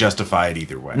you could justify it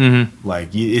either way. Like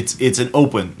it's an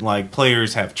open, like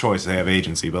players have choice, they have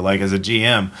agency, but like as a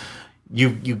GM,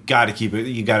 you got to keep it.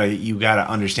 You got to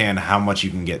understand how much you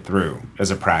can get through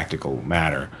as a practical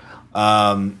matter.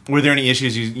 Were there any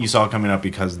issues you saw coming up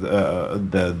because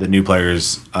the new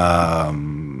players? Well,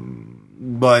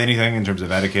 anything in terms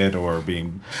of etiquette or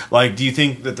being like, do you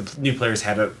think that the new players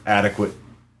had an adequate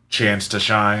chance to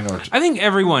shine? Or I think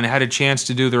everyone had a chance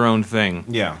to do their own thing.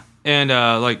 Yeah. And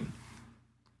I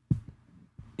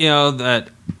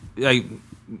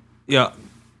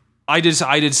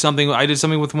did something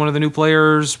with one of the new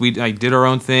players. I did our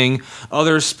own thing.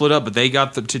 Others split up, but they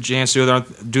got the chance to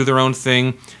do their own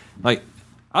thing. Like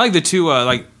I like the two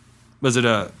was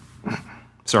it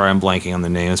Sorry, I'm blanking on the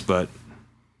names, but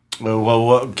Well,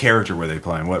 what character were they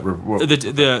playing? What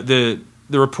the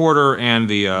reporter and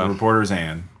the reporters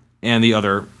and the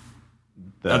other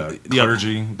the the other-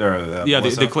 clergy?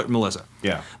 the Melissa.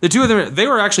 Yeah. The two of them, they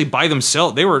were actually by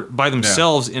themselves. They were by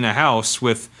themselves in a house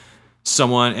with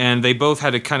someone, and they both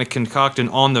had to kind of concoct an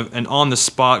on the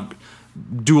spot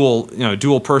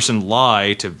dual person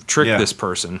lie to trick this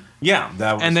person. Yeah,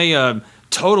 that was, And they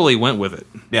totally went with it.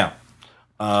 yeah.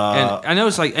 And I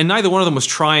noticed and neither one of them was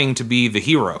trying to be the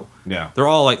hero. Yeah. They're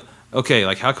all like, okay,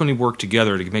 like how can we work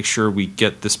together to make sure we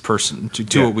get this person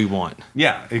to what we want?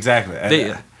 Yeah, exactly.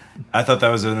 I thought that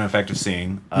was an effective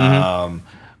scene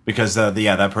because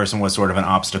that person was sort of an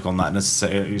obstacle, not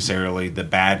necessarily the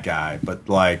bad guy, but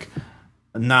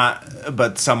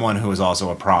but someone who was also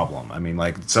a problem. I mean,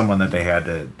 like someone that they had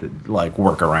to like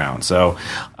work around. So,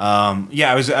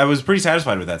 I was pretty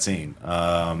satisfied with that scene.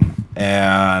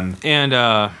 And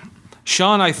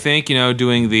Sean, I think,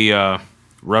 doing the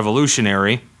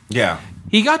revolutionary. yeah,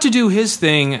 He got to do his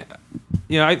thing.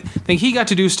 I think he got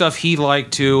to do stuff he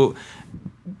liked to.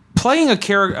 Playing a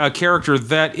character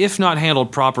that, if not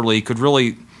handled properly, could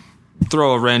really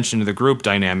throw a wrench into the group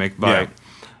dynamic by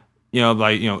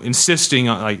insisting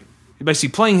on basically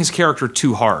playing his character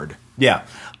too hard. yeah.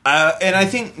 And I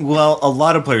think, a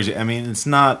lot of players. I mean, it's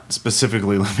not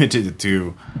specifically limited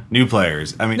to new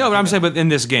players. I mean, No, but I'm saying, but in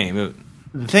this game,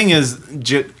 the thing is,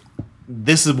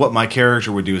 this is what my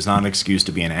character would do. Is not an excuse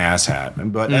to be an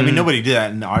asshat. But I mean, nobody did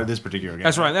that in this particular game.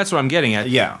 that's right. That's what I'm getting at.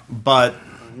 Yeah, but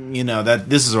that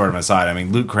this is sort of an aside. I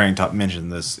mean, Luke Crane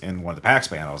mentioned this in one of the PAX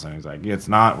panels, and he's like, "It's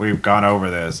not. We've gone over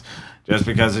this. Just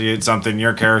because it's something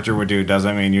your character would do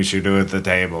doesn't mean you should do it at the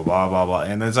table." Blah blah blah.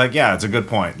 And it's like, yeah, it's a good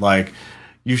point. Like,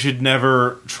 you should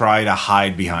never try to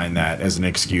hide behind that as an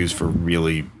excuse for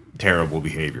really terrible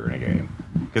behavior in a game,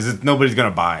 because nobody's going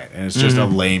to buy it, and it's just a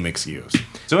lame excuse.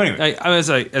 So anyway, As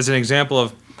an example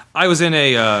of, I was in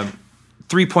a there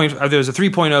was a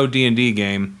 3.0 D&D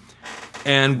game,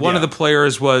 and one of the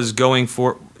players was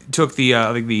took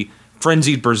the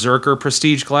Frenzied Berserker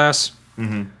prestige class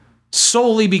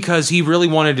solely because he really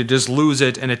wanted to just lose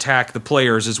it and attack the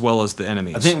players as well as the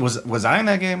enemies. I think was I in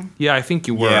that game? Yeah, I think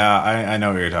you were. Yeah, I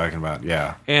know what you're talking about.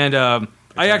 Yeah, And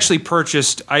I actually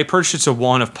purchased a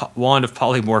wand of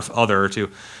polymorph other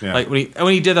too. Yeah. Like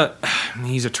when he did that,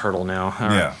 he's a turtle now. All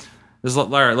right. Yeah. Just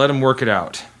let him work it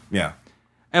out. yeah.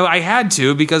 And I had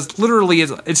to, because literally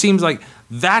it seems like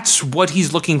that's what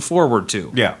he's looking forward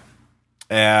to. Yeah,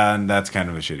 and that's kind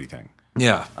of a shitty thing.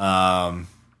 Yeah.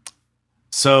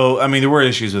 So, I mean, there were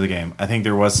issues with the game. I think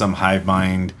there was some hive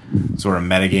mind sort of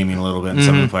metagaming a little bit in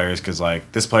some of the players, because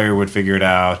like this player would figure it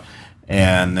out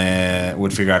and then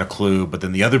would figure out a clue, but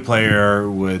then the other player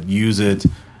would use it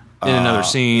in another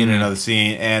scene.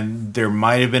 And there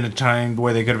might have been a time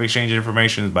where they could have exchanged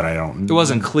information, but I don't. It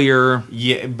wasn't clear.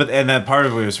 Yeah, and that part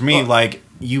of it was for me, like,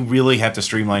 you really have to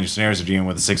streamline your scenarios of dealing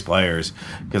with the 6 players,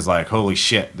 because, like, holy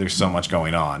shit, there's so much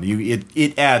going on.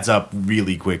 It adds up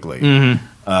really quickly.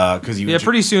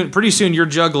 Pretty soon you're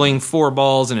juggling 4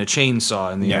 balls and a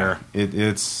chainsaw in the air. It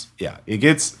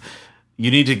gets. You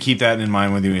need to keep that in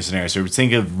mind when doing a scenario. So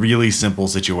think of really simple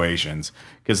situations,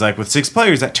 because like with 6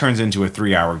 players, that turns into a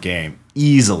 3-hour game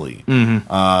easily.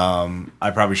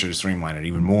 I probably should have streamlined it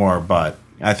even more, but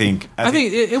I think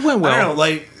it went well. I don't know,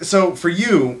 like, so for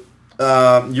you,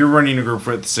 you're running a group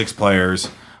with 6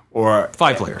 players or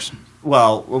 5 players.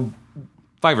 Well,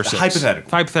 5 or 6.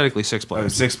 Hypothetically 6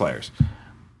 players. 6 players.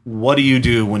 What do you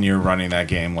do when you're running that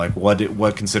game? Like,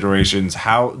 what considerations?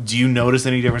 How do you notice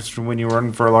any difference from when you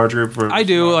run for a large group? I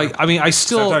do. Like, I mean, I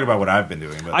still I'm talking about what I've been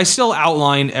doing. But I still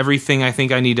outline everything I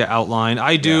think I need to outline.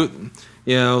 I do,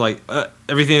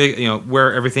 everything.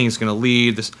 Where everything is going to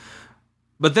lead. This,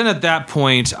 but then at that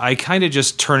point, I kind of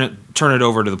just turn it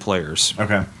over to the players.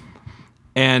 Okay.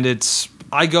 And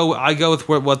I go with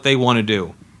what they want to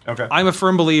do. Okay. I'm a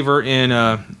firm believer in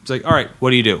it's like, all right, what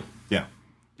do you do? Yeah.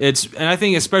 And I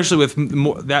think especially with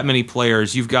that many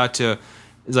players, you've got to.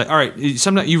 It's like, all right,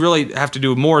 sometimes you really have to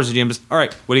do more as a GM. All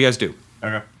right, what do you guys do?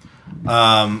 Okay.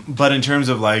 But in terms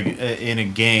of like in a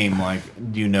game, like,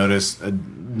 do you notice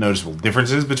noticeable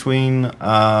differences between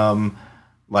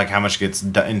like how much gets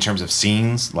done in terms of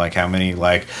scenes? Like how many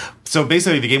so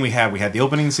basically the game we had the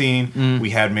opening scene, we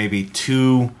had maybe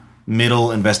 2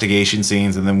 middle investigation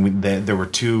scenes, and then there were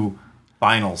 2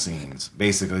 final scenes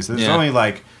basically. So there's only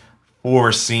like 4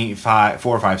 or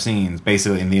 5 scenes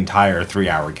basically in the entire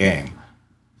 3-hour game.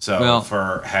 So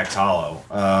for Hex Hollow,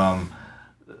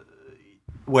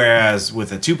 whereas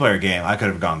with a 2-player game, I could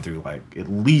have gone through like at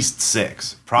least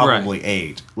 6, probably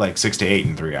 8, like 6 to 8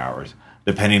 in 3 hours,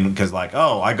 depending, because like,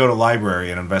 oh, I go to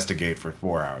library and investigate for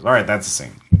 4 hours. All right, that's the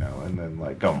scene, you know, and then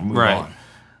like go move Right. on.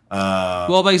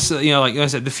 Well, basically, you know, like I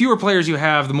said, the fewer players you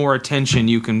have, the more attention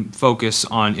you can focus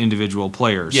on individual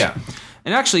players. Yeah,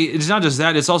 And actually, it's not just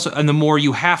that; it's also, and the more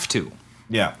you have to,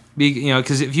 yeah, you know,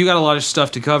 because if you got a lot of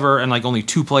stuff to cover and like only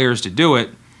 2 players to do it,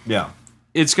 yeah.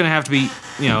 it's gonna have to be,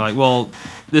 you know, like, well,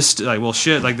 this, like, well,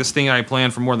 shit, like this thing I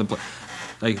planned for more than,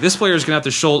 like this player is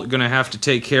gonna have to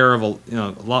take care of a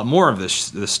lot more of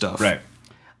this stuff. Right.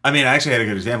 I mean, I actually had a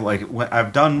good example. Like,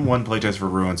 I've done one playtest for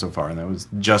Ruin so far, and that was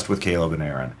just with Caleb and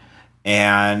Aaron.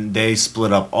 And they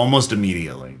split up almost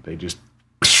immediately. They just,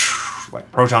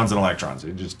 like protons and electrons,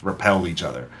 they just repel each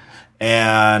other.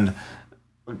 And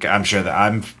I'm sure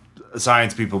that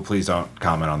science people, please don't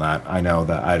comment on that. I know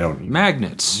that I don't.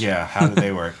 Magnets. Yeah, how do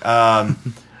they work?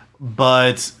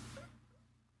 But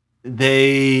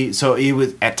so it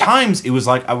was, at times it was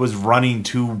like I was running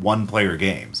 2 one-player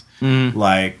games.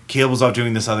 Like Caleb was off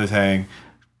doing this other thing,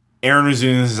 Aaron was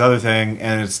doing this other thing,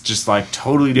 and it's just like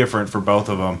totally different for both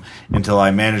of them until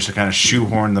I managed to kind of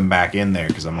shoehorn them back in there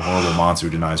because I'm a horrible monster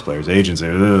who denies players agency.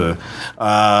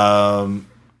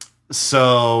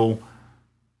 So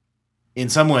in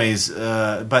some ways,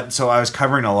 but so I was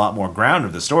covering a lot more ground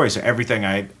of the story. So everything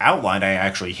I outlined, I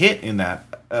actually hit in that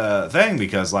thing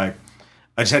because like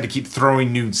I just had to keep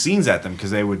throwing new scenes at them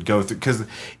because they would go through.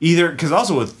 Because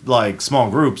also with like small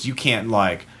groups, you can't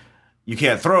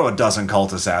throw a dozen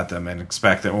cultists at them and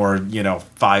expect them, or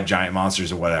 5 giant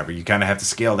monsters or whatever. You kind of have to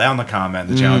scale down the combat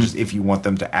and the challenges if you want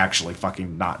them to actually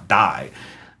fucking not die.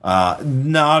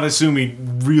 Not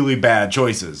assuming really bad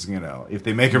choices. If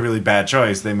they make a really bad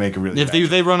choice, they make a really. If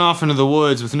they run off into the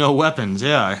woods with no weapons,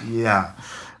 yeah. Yeah.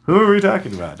 Who are we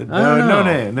talking about? No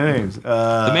names.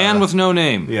 The man with no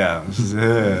name. Yeah.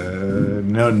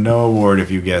 No award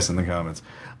if you guess in the comments.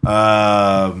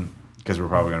 Because we're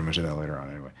probably going to mention that later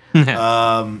on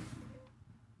anyway.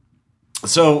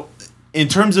 So, in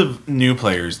terms of new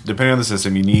players, depending on the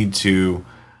system, you need to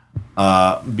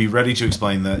be ready to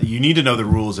explain that. You need to know the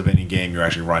rules of any game you're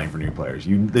actually running for new players.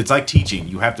 It's like teaching.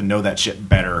 You have to know that shit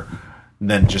better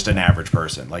than just an average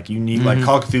person. Like you need, like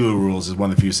Call of Cthulhu rules is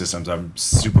one of the few systems I'm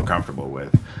super comfortable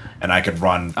with, and I could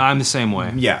run. I'm the same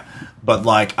way. Yeah, but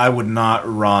like I would not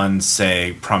run,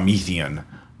 say, Promethean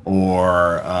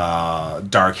or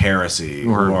Dark Heresy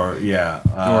or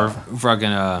fucking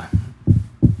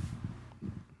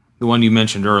the one you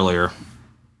mentioned earlier.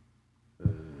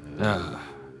 The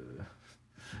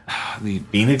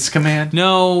Phoenix Command.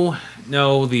 No,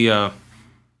 the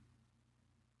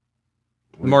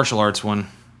martial arts one.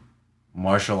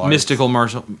 Martial arts.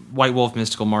 White Wolf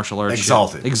mystical martial arts.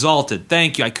 Exalted. Shit. Exalted.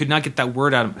 Thank you. I could not get that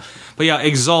word out of it. But yeah,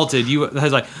 Exalted. You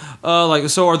has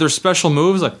so are there special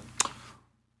moves? Like,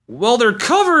 well, they're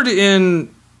covered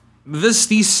in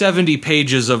these 70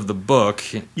 pages of the book.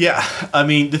 Yeah, I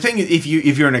mean the thing is, if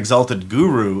you're an Exalted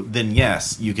guru, then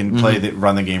yes, you can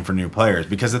run the game for new players.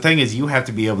 Because the thing is, you have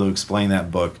to be able to explain that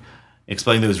book.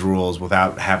 Explain those rules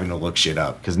without having to look shit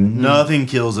up, because nothing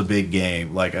kills a big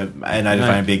game and I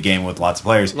define a big game with lots of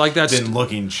players like that than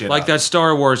looking shit like up. that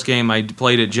Star Wars game I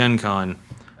played at Gen Con,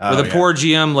 where the poor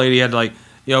GM lady had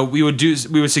we would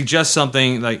suggest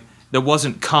something like that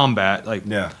wasn't combat, like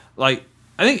I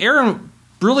think Aaron,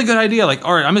 really good idea, like,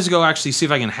 all right, I'm just gonna go actually see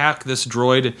if I can hack this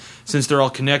droid since they're all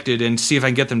connected and see if I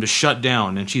can get them to shut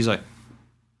down, and she's like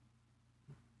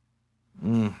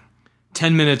 10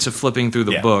 minutes of flipping through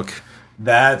the book.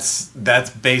 That's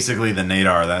basically the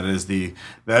Nadar.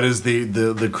 That is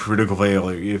the critical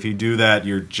failure. If you do that,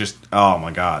 you're just, oh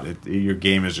my god, your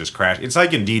game is just crashed. It's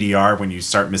like in DDR when you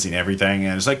start missing everything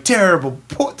and it's like terrible.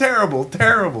 You're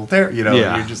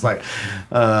just like,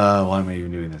 why am I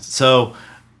even doing this? So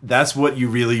that's what you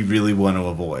really, really want to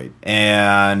avoid.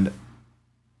 And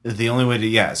the only way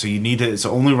to so you need to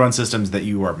only run systems that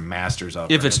you are masters of.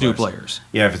 If it's new players.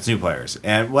 Yeah, if it's new players,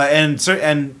 and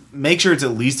make sure it's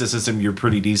at least a system you're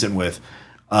pretty decent with.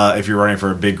 If you're running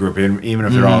for a big group, even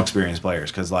if they're all experienced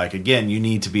players, because again, you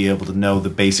need to be able to know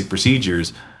the basic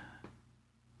procedures,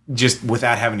 just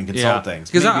without having to consult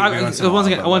things. Because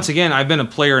once again, I've been a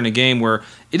player in a game where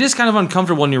it is kind of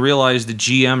uncomfortable when you realize the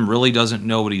GM really doesn't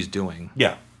know what he's doing.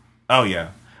 Yeah. Oh yeah.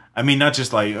 I mean, not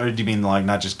just or do you mean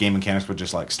not just game mechanics, but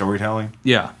just storytelling?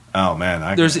 Yeah. Oh man,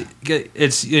 and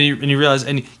you realize,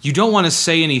 and you don't want to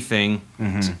say anything.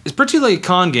 It's particularly a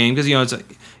con game because it's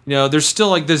there's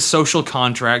still this social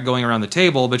contract going around the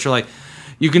table, but you're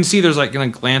you can see there's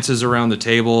glances around the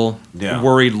table,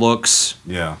 worried looks.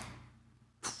 Yeah.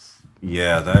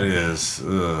 Yeah, that is.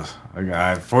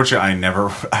 Fortunately, I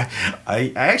never.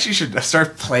 I actually should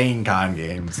start playing con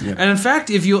games. You know? And in fact,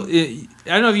 if you, I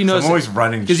don't know if you noticed, I'm always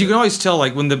running because you shit. can always tell,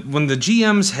 like when the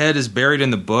GM's head is buried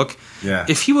in the book. Yeah.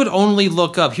 If he would only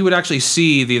look up, he would actually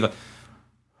see the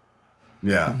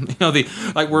Yeah. the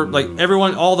like we're like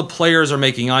everyone, all the players are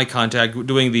making eye contact,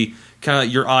 doing the kind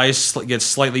of your eyes get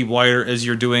slightly wider as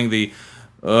you're doing the.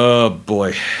 Oh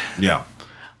boy. Yeah.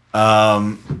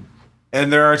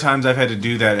 And there are times I've had to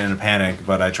do that in a panic,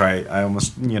 but I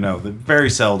almost, very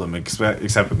seldom, except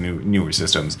with newer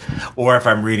systems, or if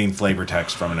I'm reading flavor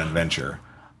text from an adventure,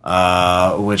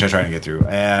 which I try to get through.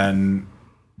 And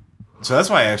so that's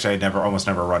why actually I almost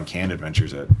never run canned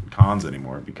adventures at cons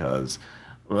anymore, because,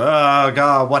 oh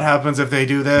God, what happens if they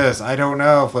do this? I don't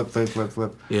know. Flip, flip, flip,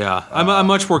 flip. Yeah, I'm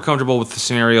much more comfortable with the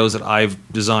scenarios that I've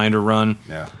designed or run.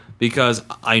 Yeah. Because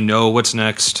I know what's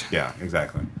next. Yeah,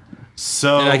 exactly.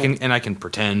 So And I can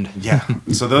pretend. Yeah.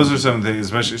 So those are some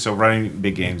things, especially running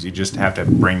big games, you just have to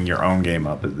bring your own game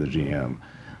up as the GM.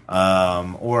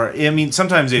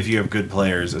 Sometimes if you have good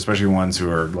players, especially ones who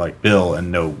are like Bill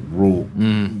and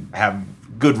have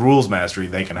good rules mastery,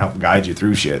 they can help guide you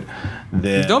through shit.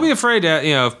 Then, Don't be afraid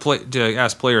to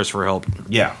ask players for help.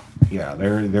 Yeah. Yeah,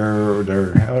 they're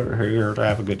here to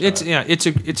have a good time.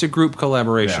 It's a group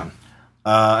collaboration. Yeah.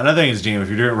 Another thing is, GM,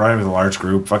 if you're running with a large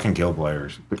group, fucking kill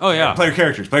players. Oh yeah, player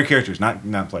characters, not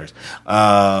players. Really,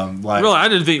 I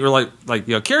didn't think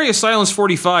you were carry a silence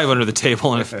 45 under the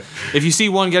table, and if you see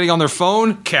one getting on their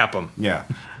phone, cap them. Yeah.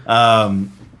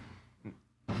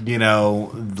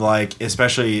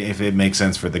 Especially if it makes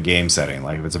sense for the game setting,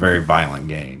 like if it's a very violent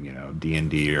game,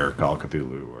 D&D or Call of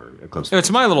Cthulhu or Eclipse. If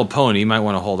it's My Little Pony, you might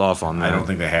want to hold off on that. I don't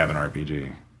think they have an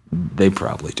RPG. They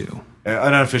probably do.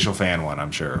 An unofficial fan one, I'm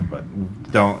sure, but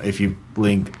if you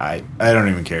blink, I don't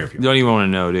even care if you. You don't even want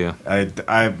to know, do you? I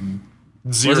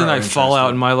zero. Wasn't that interest Fallout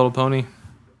in in My Little Pony?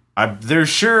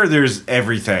 There's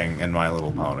everything in My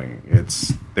Little Pony.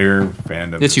 It's their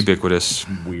fandom. It's ubiquitous.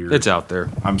 Weird. It's out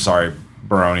there. I'm sorry,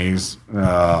 bronies.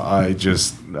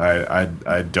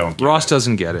 I don't get Ross it.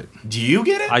 doesn't get it. Do you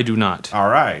get it? I do not. All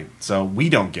right. So we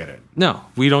don't get it. No,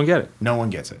 we don't get it. No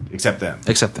one gets it except them.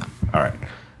 Except them. All right.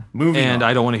 Moving And on.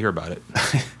 I don't want to hear about it.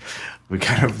 We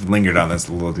kind of lingered on this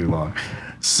a little too long.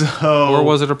 So Or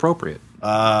was it appropriate?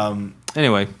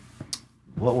 Anyway.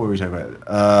 What were we talking about?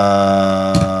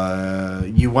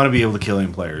 You want to be able to kill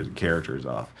characters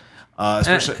off.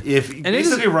 Especially if you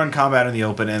basically run combat in the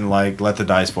open and let the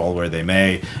dice fall where they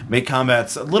may. Make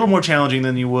combats a little more challenging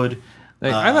than you would.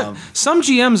 Some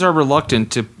GMs are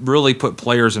reluctant to really put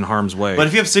players in harm's way. But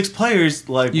if you have 6 players,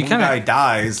 one guy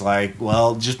dies,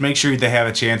 just make sure they have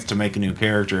a chance to make a new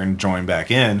character and join back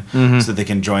in so that they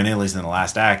can join in at least in the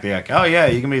last act. They're like, oh yeah,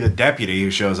 you can be the deputy who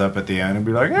shows up at the end and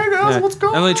be like, hey guys, what's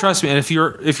going on? Emily, trust me, and if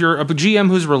you're a GM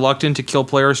who's reluctant to kill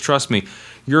players, trust me,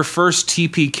 your first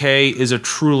TPK is a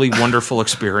truly wonderful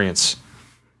experience.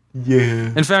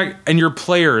 Yeah. In fact, and your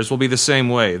players will be the same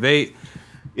way.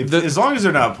 As long as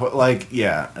they're not as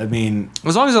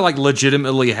long as it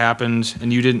legitimately happened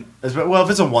and you didn't. Well, if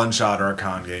it's a one shot or a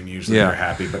con game, usually they're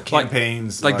happy. But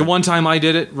campaigns, like the one time I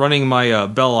did it, running my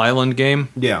Bell Island game.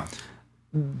 Yeah,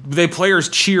 the players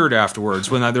cheered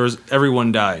afterwards when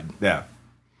everyone died. Yeah,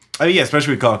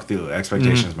 especially with Call of Cthulhu,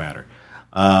 expectations matter.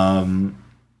 Don't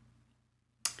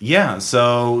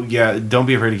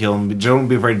be afraid to kill them. Don't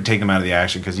be afraid to take them out of the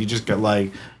action, because you just got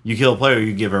you kill a player,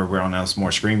 you give everyone else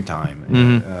more screen time.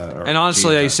 And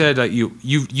honestly, I said that you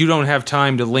don't have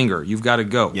time to linger. You've got to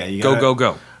go. Yeah,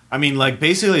 go. I mean,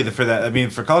 basically for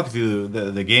Call of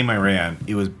Cthulhu, the game I ran,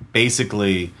 it was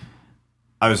basically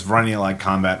I was running it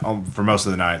combat for most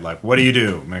of the night. What do you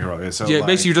do? Make a roll. So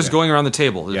basically you're just going around the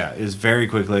table. Yeah, it's very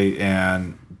quickly,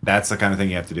 and that's the kind of thing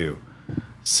you have to do.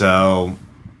 So.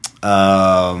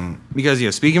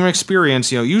 Because speaking of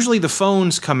experience, usually the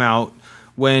phones come out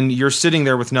when you're sitting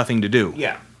there with nothing to do.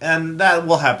 Yeah, and that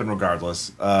will happen regardless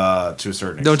to a certain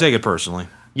extent. Don't take it personally.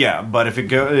 Yeah, but if it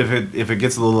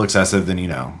gets a little excessive, then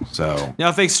So now,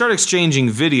 if they start exchanging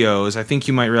videos, I think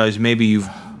you might realize maybe you've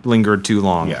lingered too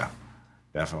long. Yeah,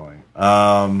 definitely. So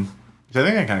I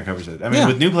think that kind of covers it.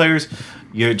 With new players,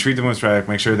 you treat them with respect,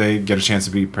 make sure they get a chance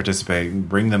to participate,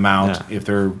 bring them out if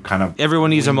they're kind of. Everyone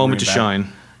needs a moment to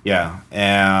shine. Yeah,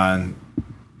 and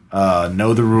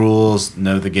know the rules,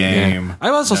 know the game. Yeah. I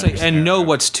also say, and know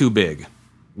what's too big.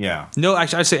 Yeah. No,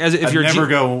 actually, I say if you're never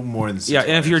go more than 6 Yeah,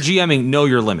 and if you're GMing, know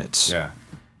your limits. Yeah.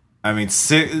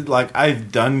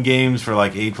 I've done games for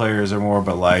 8 players or more,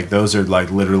 but those are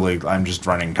literally I'm just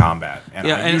running combat, and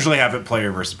I usually have it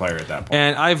player versus player at that point.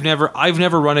 And I've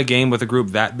never run a game with a group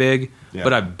that big,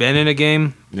 but I've been in a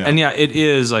game, and it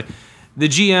is the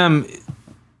GM.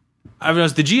 I've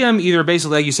noticed the GM either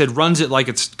basically, like you said, runs it like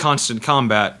it's constant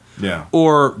combat, Yeah.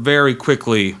 or very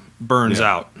quickly burns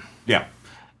Yeah. out. Yeah.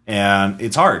 And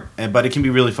it's hard, but it can be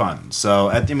really fun. So,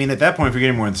 at that point, if you're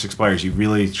getting more than 6 players, you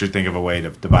really should think of a way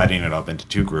of dividing it up into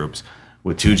 2 groups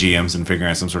with 2 GMs and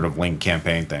figuring out some sort of linked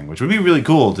campaign thing, which would be really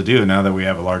cool to do. Now that we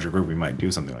have a larger group, we might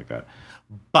do something like that.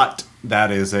 But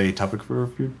that is a topic for a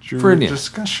future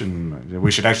discussion.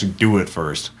 We should actually do it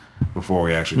first before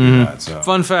we actually do that. So.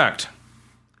 Fun fact,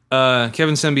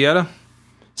 Kevin Sembieta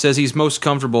says he's most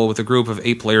comfortable with a group of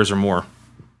 8 players or more.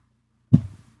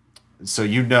 So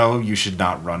you should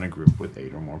not run a group with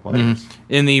 8 or more players.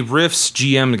 In the Riffs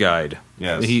GM guide,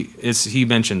 Yes.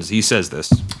 he says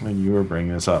this. And you were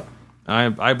bringing this up.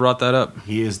 I brought that up.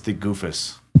 He is the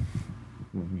goofus.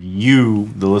 You,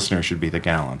 the listener, should be the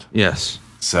gallant. Yes.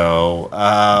 So,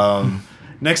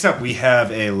 next up, we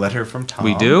have a letter from Tom.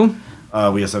 We do?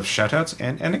 We also have shoutouts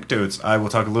and anecdotes. I will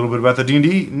talk a little bit about the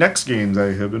D&D next games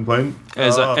I have been playing.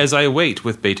 As I wait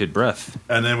with bated breath.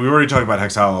 And then we already talked about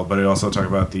Hex Hollow, but I also talk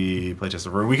about the playtest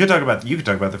of you could talk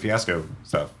about the Fiasco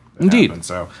stuff. that Indeed. happened.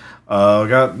 So,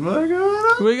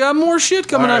 We got more shit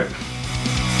coming All up. right.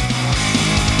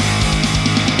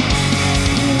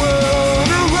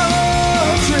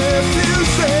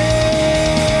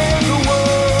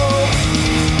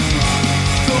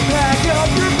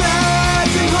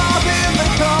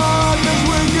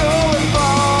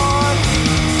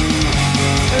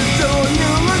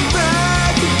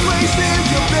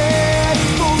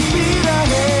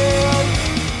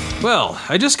 Well,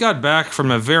 I just got back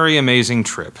from a very amazing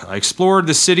trip. I explored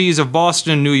the cities of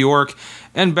Boston and New York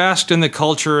and basked in the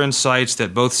culture and sights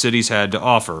that both cities had to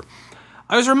offer.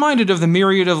 I was reminded of the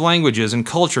myriad of languages and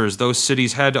cultures those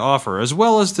cities had to offer, as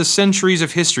well as the centuries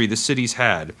of history the cities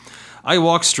had. I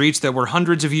walked streets that were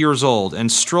hundreds of years old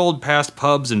and strolled past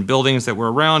pubs and buildings that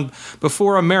were around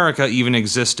before America even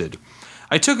existed.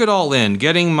 I took it all in,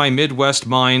 getting my Midwest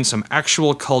mind some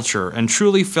actual culture, and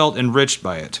truly felt enriched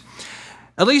by it.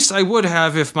 At least I would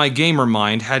have if my gamer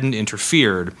mind hadn't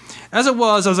interfered. As it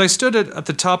was, as I stood at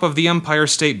the top of the Empire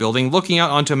State Building looking out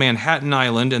onto Manhattan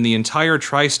Island and the entire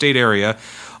tri-state area,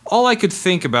 all I could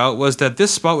think about was that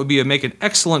this spot would make an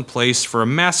excellent place for a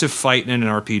massive fight in an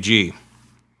RPG.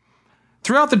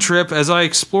 Throughout the trip, as I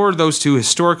explored those 2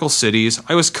 historical cities,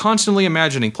 I was constantly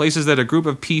imagining places that a group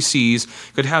of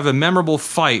PCs could have a memorable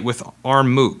fight with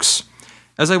armed mooks.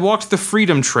 As I walked the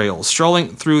Freedom Trail, strolling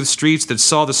through the streets that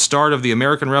saw the start of the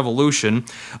American Revolution,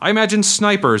 I imagined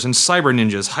snipers and cyber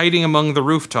ninjas hiding among the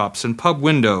rooftops and pub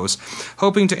windows,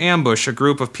 hoping to ambush a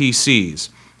group of PCs.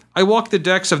 I walked the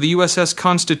decks of the USS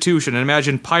Constitution and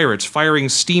imagined pirates firing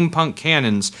steampunk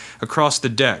cannons across the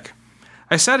deck.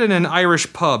 I sat in an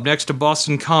Irish pub next to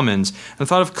Boston Commons and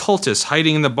thought of cultists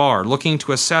hiding in the bar, looking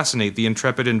to assassinate the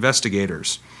intrepid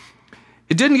investigators.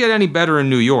 It didn't get any better in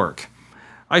New York.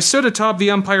 I stood atop the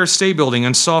Empire State Building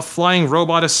and saw flying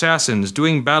robot assassins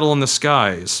doing battle in the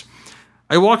skies.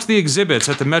 I walked the exhibits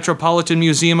at the Metropolitan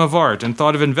Museum of Art and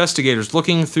thought of investigators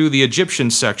looking through the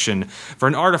Egyptian section for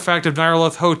an artifact of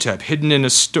Nyarlathotep hidden in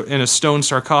a stone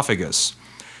sarcophagus.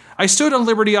 I stood on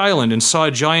Liberty Island and saw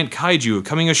a giant kaiju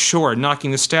coming ashore and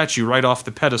knocking the statue right off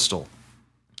the pedestal.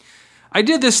 I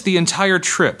did this the entire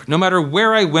trip. No matter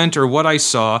where I went or what I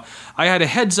saw, I had a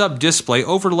heads-up display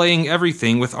overlaying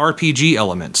everything with RPG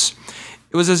elements.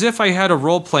 It was as if I had a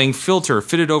role-playing filter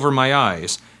fitted over my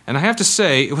eyes, and I have to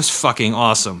say, it was fucking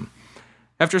awesome.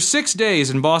 After 6 days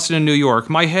in Boston and New York,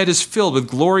 my head is filled with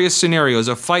glorious scenarios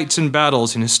of fights and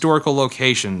battles in historical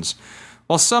locations.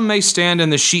 While some may stand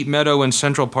in the sheep meadow in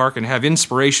Central Park and have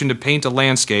inspiration to paint a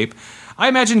landscape, I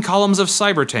imagine columns of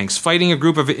cyber tanks fighting a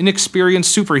group of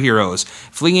inexperienced superheroes,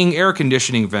 flinging air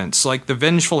conditioning vents like the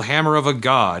vengeful hammer of a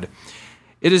god.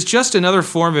 It is just another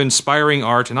form of inspiring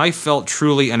art, and I felt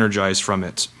truly energized from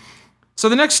it. So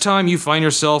the next time you find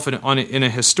yourself in a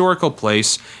historical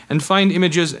place and find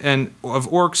images of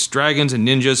orcs, dragons, and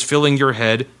ninjas filling your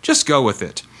head, just go with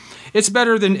it. It's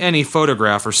better than any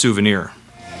photograph or souvenir.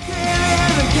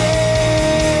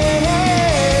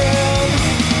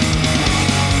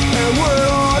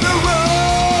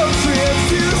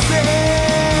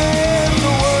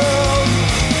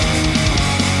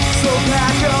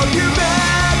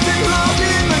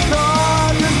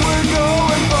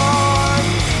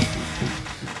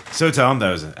 So Tom,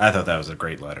 I thought that was a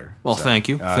great letter. Well, thank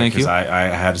you. Thank you. Because I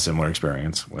had a similar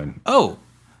experience when. Oh,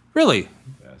 really?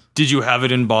 Yes. Did you have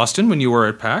it in Boston when you were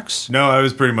at PAX? No, I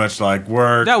was pretty much like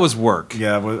work. That was work.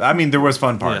 Yeah, I mean, there was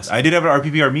fun parts. Yes. I did have an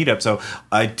RPPR meetup, so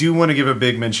I do want to give a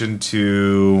big mention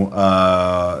to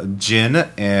Jin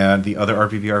and the other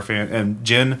RPPR fan. And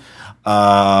Jin,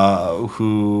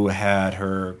 who had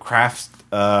her craft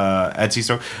Etsy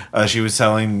store. She was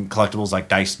selling collectibles like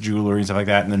dice, jewelry, and stuff like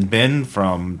that. And then Ben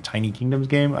from Tiny Kingdoms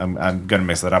game, I'm gonna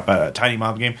mess that up. Tiny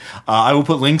Mob game. I will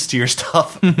put links to your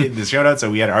stuff in the show notes. So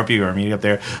we had RP or meeting up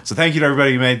there. So thank you to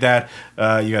everybody who made that.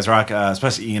 You guys rock,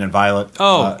 especially Ian and Violet.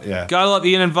 Yeah, gotta love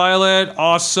Ian and Violet.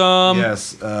 Awesome.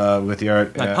 Yes, with the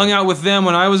art. I hung out with them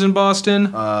when I was in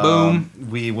Boston. Boom.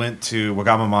 We went to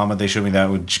Wagama Mama. They showed me that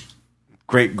with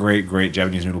great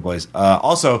Japanese noodle place.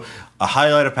 Also, a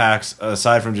highlight of PAX,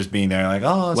 aside from just being there, like,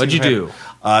 oh, what'd you do?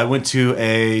 I went to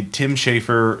a Tim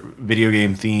Schafer video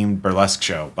game themed burlesque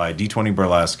show by D20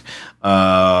 Burlesque,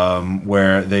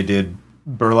 where they did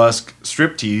burlesque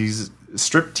strip teases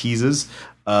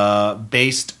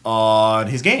based on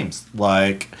his games,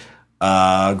 like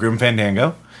Grim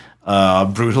Fandango,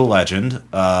 Brutal Legend,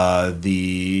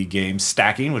 the game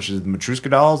Stacking, which is the Matryoshka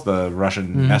dolls, the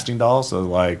Russian nesting dolls. So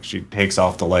like she takes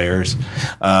off the layers,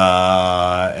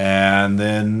 and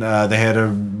then they had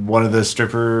one of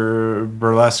the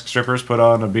burlesque strippers put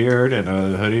on a beard and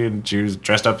a hoodie, and she was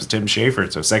dressed up as Tim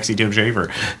Schafer. So sexy Tim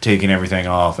Schafer taking everything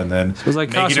off, and then it was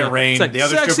like making it rain. Like the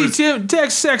other sexy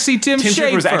strippers, sexy Tim Schafer.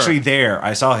 Schafer was actually there.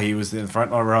 I saw he was in the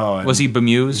front row. And was he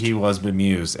bemused? He was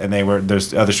bemused, and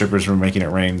there's other strippers were making it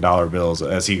rain dollar bills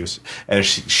as she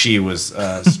was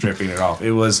stripping it off.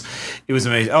 It was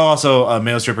amazing. Oh, also a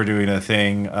male stripper doing a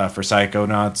thing for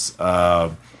Psychonauts.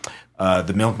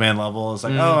 The milkman level is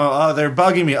like, oh, they're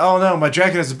bugging me. Oh no, my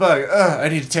jacket has a bug. I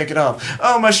need to take it off.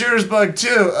 Oh, my shirt's bugged too.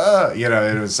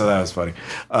 So that was funny.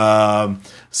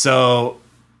 So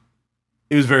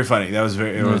it was very funny. That was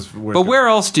very. It was. But where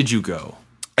else did you go?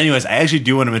 Anyways, I actually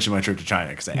do want to mention my trip to China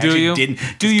because I actually didn't.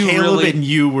 Do you Caleb really? And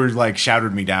you were like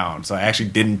shouted me down, so I actually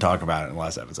didn't talk about it in the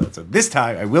last episode. So this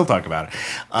time I will talk about it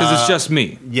Because it's just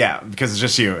me. Yeah, because it's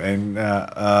just you. And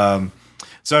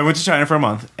so I went to China for a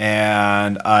month,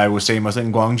 and I was staying mostly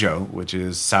in Guangzhou, which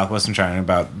is southwestern China,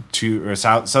 about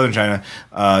southern China,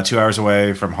 2 hours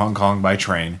away from Hong Kong by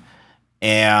train.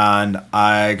 And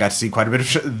I got to see quite a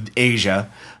bit of Asia.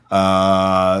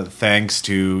 Thanks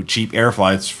to cheap air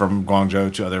flights from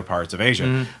Guangzhou to other parts of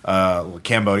Asia.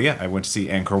 Cambodia, I went to see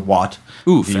Angkor Wat.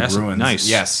 Ooh, the ruins. Nice.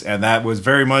 Yes, and that was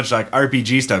very much like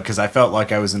RPG stuff because I felt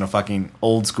like I was in a fucking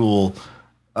old school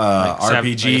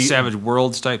RPG. Like a Savage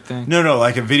Worlds type thing? No,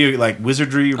 like a video, like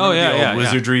Wizardry. Oh, yeah, the old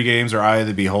Wizardry games or Eye of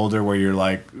the Beholder where you're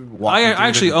like I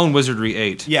actually own Wizardry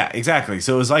 8. Yeah, exactly.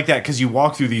 So it was like that because you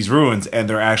walk through these ruins and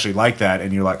they're actually like that,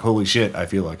 and you're like, holy shit, I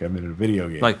feel like I'm in a video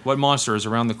game. Like, what monster is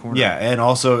around the corner? Yeah, and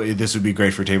also this would be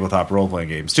great for tabletop role-playing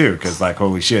games too, because like,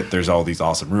 holy shit, there's all these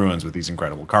awesome ruins with these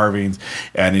incredible carvings,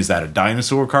 and is that a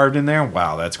dinosaur carved in there?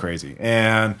 Wow, that's crazy.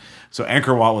 And so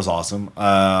Angkor Wat was awesome.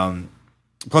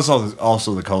 Plus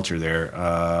also the culture there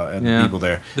and the people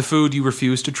there. The food you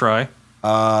refused to try.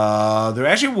 There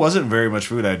actually wasn't very much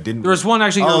food. I didn't. There was one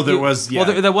actually. Oh, there was. Yeah.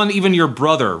 Well, that one even your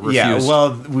brother refused. Yeah.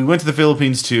 Well, we went to the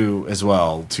Philippines too, as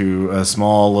well, to a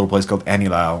small little place called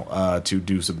Anilao to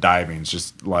do some diving. It's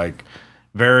just like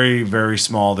very, very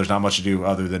small. There's not much to do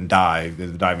other than dive. The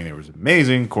diving there was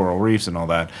amazing, coral reefs and all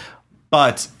that.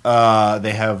 But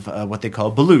they have what they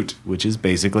call balut, which is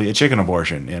basically a chicken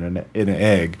abortion in an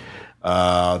egg.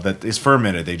 That is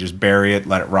fermented. They just bury it,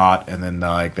 let it rot, and then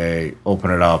like they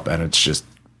open it up, and it's just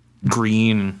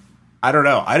green. I don't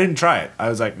know. I didn't try it. I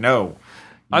was like, no.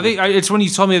 I think it's when you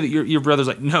told me that your brother's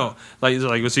like, no, like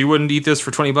so you wouldn't eat this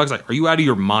for $20. Like, are you out of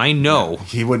your mind? No,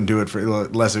 he wouldn't do it for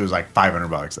unless it was like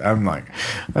 $500. I'm like,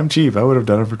 I'm cheap. I would have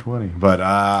done it for 20,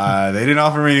 but they didn't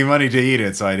offer me any money to eat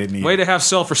it, so I didn't eat. Way to have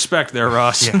self-respect there,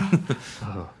 Ross.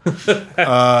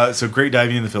 Yeah. So great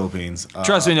diving in the Philippines.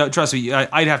 Trust me. It'd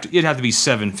have to be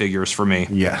 7 figures for me.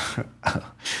 Yeah,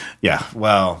 yeah.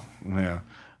 Well, yeah.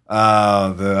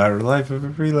 The life of a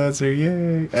freelancer.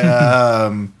 Yay.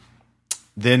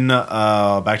 Then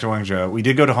back to Guangzhou. We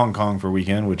did go to Hong Kong for a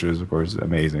weekend, which was, of course,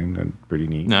 amazing and pretty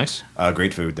neat. Nice.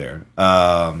 Great food there.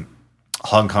 Hong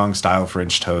Kong style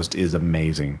French toast is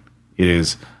amazing. It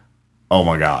is, oh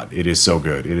my God, it is so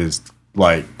good. It is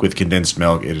like with condensed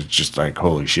milk. It is just like,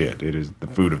 holy shit. It is the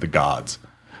food of the gods.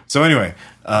 So anyway.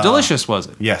 Delicious, was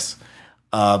it? Yes.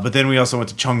 But then we also went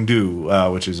to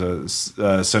Chengdu, which is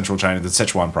a central China, the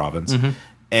Sichuan province. Mm-hmm.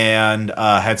 And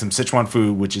had some Sichuan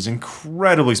food, which is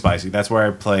incredibly spicy. That's where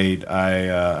I played.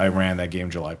 I ran that game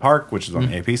July Park, which is on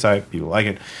the AP site. People like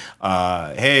it.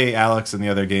 Hey, Alex and the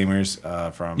other gamers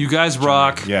from you guys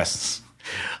rock. Yes.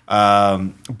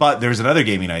 But there's another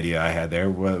gaming idea I had there,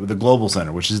 the Global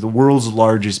Center, which is the world's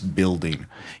largest building.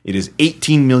 It is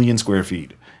 18 million square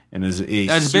feet, and is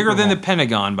that's bigger than the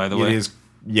Pentagon, by the way. It is.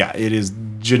 Yeah, it is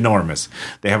ginormous.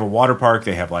 They have a water park.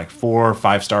 They have like 4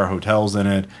 5-star hotels in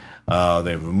it.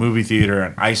 They have a movie theater,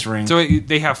 an ice rink. So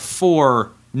they have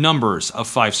 4 numbers of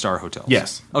 5-star hotels.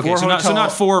 Yes. Okay, 4 so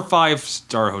not 4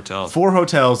 5-star hotels. 4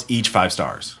 hotels, each 5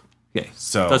 stars. Okay,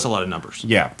 So that's a lot of numbers.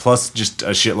 Yeah, plus just a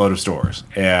shitload of stores.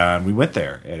 And we went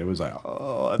there, and it was like,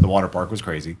 oh, the water park was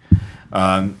crazy.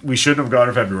 We shouldn't have gone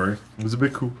in February. It was a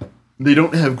bit cool. They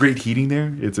don't have great heating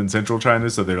there. It's in central China,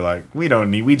 so they're like, we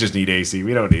just need AC.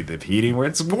 We don't need the heating. Where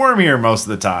it's warm here most of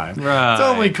the time. Right. It's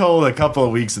only cold a couple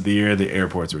of weeks of the year. The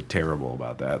airports were terrible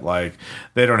about that. Like,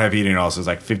 they don't have heating also. It's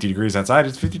like 50 degrees outside.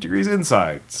 It's 50 degrees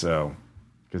inside. So,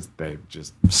 because they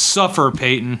just... Suffer,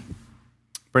 Peyton.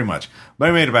 Pretty much. But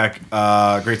I made it back.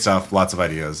 Great stuff. Lots of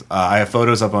ideas. I have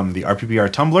photos up on the RPBR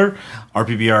Tumblr,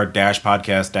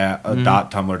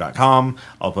 rpbr-podcast.tumblr.com.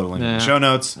 I'll put a link in the show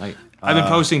notes. I've been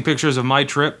posting pictures of my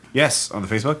trip. Yes, on the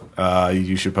Facebook.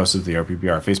 You should post it to the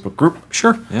RPBR Facebook group.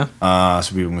 Sure, yeah.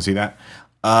 So people can see that.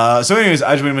 So anyways,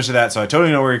 I just want to mention that. So I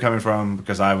totally know where you're coming from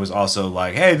because I was also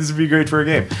like, hey, this would be great for a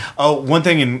game. Oh, one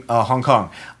thing in Hong Kong.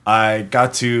 I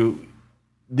got to...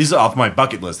 This is off my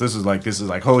bucket list. This is like,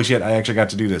 holy shit, I actually got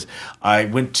to do this. I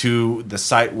went to the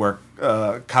site where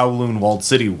Kowloon Walled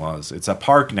City was. It's a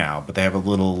park now, but they have a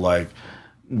little, like,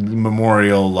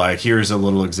 memorial, like, here's a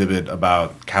little exhibit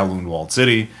about Kowloon Walled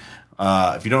City.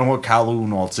 If you don't know what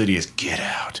Kowloon Walled City is, get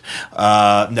out.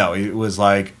 No, it was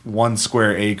like 1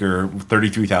 square acre,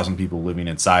 33,000 people living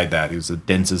inside that. It was the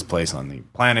densest place on the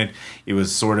planet. It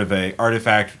was sort of a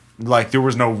artifact. Like, there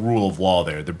was no rule of law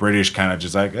there. The British kind of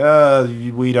just like,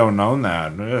 we don't own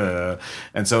that.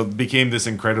 And so it became this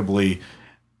incredibly,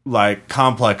 like,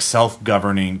 complex,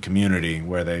 self-governing community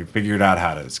where they figured out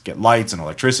how to get lights and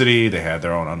electricity. They had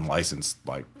their own unlicensed,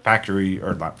 like, factory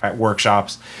or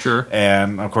workshops. Sure.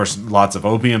 And, of course, lots of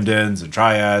opium dens and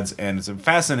triads. And it's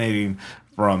fascinating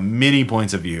from many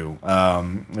points of view.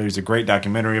 There's a great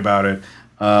documentary about it.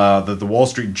 That the Wall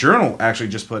Street Journal actually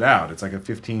just put out. It's like a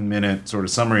 15-minute sort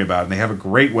of summary about it. And they have a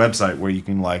great website where you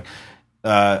can like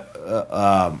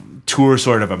tour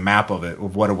sort of a map of it,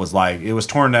 of what it was like. It was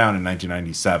torn down in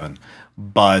 1997,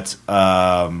 but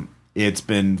it's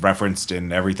been referenced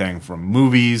in everything from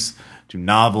movies to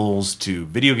novels to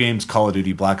video games. Call of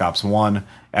Duty Black Ops 1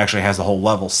 actually has the whole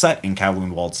level set in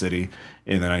Kowloon Walled City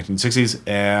in the 1960s,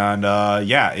 and I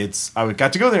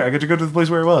got to go there. I got to go to the place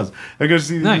where it was. I got to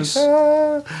see nice.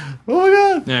 Oh my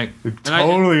god! Yeah, we're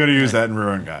totally going to use that in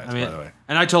Ruin Guys, I mean, by the way.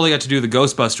 And I totally got to do the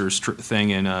Ghostbusters thing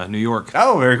in New York.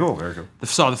 Oh, very cool, very cool.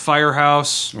 Saw the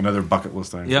firehouse. Another bucket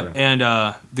list thing. Yep, and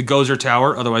the Gozer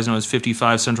Tower, otherwise known as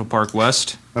 55 Central Park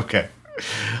West. Okay.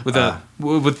 With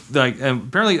and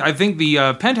apparently, I think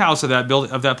the penthouse of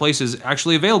that place is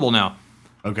actually available now.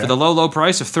 Okay. For the low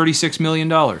price of $36 million.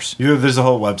 There's a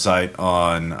whole website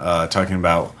on talking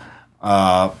about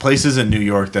places in New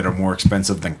York that are more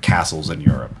expensive than castles in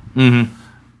Europe. Mm-hmm.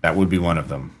 That would be one of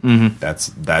them. Mm-hmm.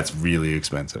 That's really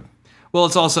expensive. Well,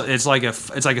 it's like a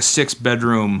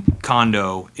 6-bedroom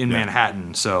condo in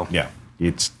Manhattan. So yeah,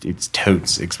 it's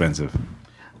totes expensive.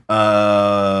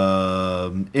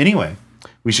 Anyway,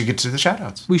 we should get to the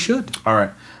shout-outs. We should. All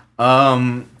right.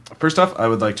 First off, I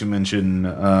would like to mention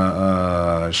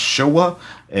Showa,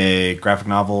 a graphic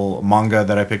novel manga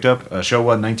that I picked up.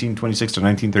 Showa, 1926 to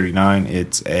 1939.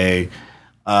 It's a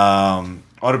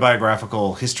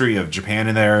autobiographical history of Japan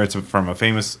in there. It's from a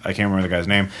famous, I can't remember the guy's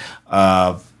name,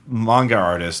 manga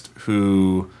artist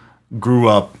who grew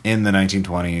up in the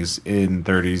 1920s, in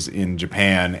 30s in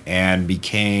Japan and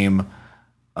became...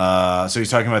 so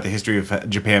he's talking about the history of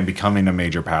Japan becoming a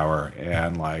major power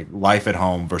and like life at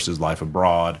home versus life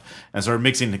abroad, and sort of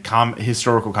mixing the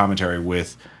historical commentary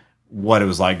with what it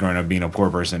was like growing up being a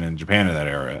poor person in Japan in that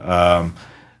era.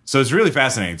 So it's really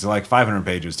fascinating. It's like 500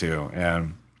 pages too,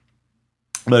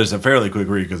 but it's a fairly quick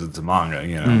read because it's a manga.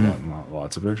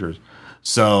 Lots of pictures.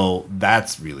 So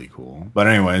that's really cool. But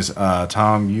anyways,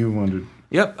 Tom, you wanted.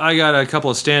 Yep, I got a couple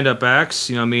of stand-up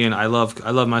acts. You know me, and I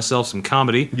love myself some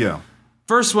comedy. Yeah.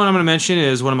 First one I'm going to mention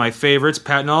is one of my favorites.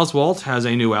 Patton Oswalt has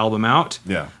a new album out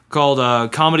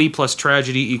called Comedy Plus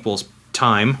Tragedy Equals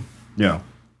Time. Yeah.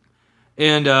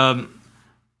 And I'll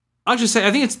just say,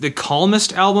 I think it's the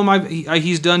calmest album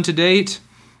he's done to date.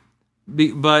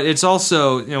 But it's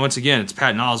also, once again, it's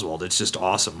Patton Oswalt. It's just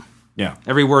awesome. Yeah.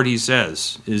 Every word he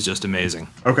says is just amazing.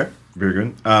 Okay. Very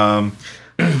good.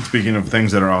 Speaking of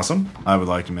things that are awesome, I would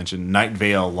like to mention Night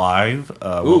Vale Live.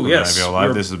 Ooh, yes. Night Vale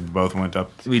Live. This is both went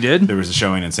up. We did? There was a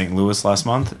showing in St. Louis last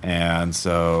month, and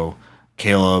so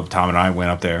Caleb, Tom, and I went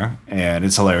up there, and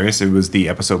it's hilarious. It was the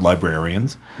episode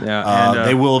Librarians. Yeah.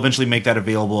 They will eventually make that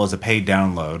available as a paid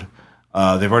download.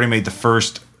 They've already made the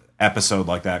first episode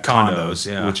like that,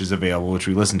 Condos, yeah. which is available, which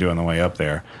we listened to on the way up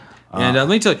there. And let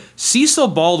me tell you, Cecil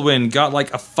Baldwin got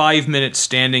like a 5-minute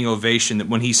standing ovation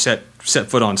when he set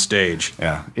foot on stage.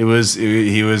 Yeah,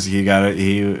 he got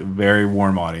a very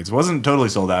warm audience. It wasn't totally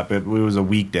sold out, but it was a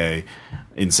weekday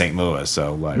in St. Louis,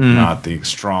 so like not the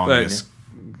strongest.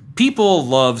 But people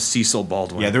love Cecil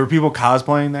Baldwin. Yeah, there were people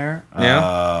cosplaying there,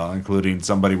 including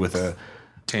somebody with a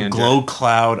glow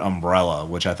cloud umbrella,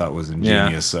 which I thought was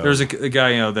ingenious. Yeah. So there's a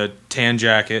guy, the tan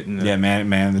jacket, and man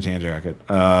in the tan jacket.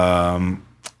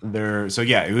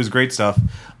 It was great stuff.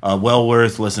 Well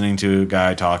worth listening to a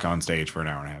guy talk on stage for an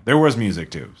hour and a half. There was music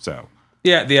too, so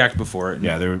yeah, the act before it.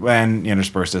 Yeah, and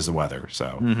interspersed as the weather.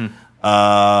 So,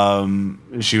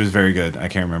 she was very good. I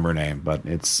can't remember her name, but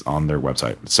it's on their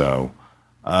website. So,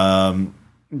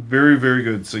 very very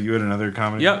good. So you had another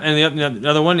comment? Yep, and the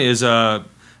other one is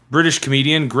British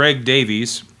comedian Greg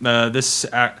Davies. I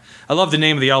love the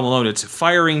name of the album alone. It's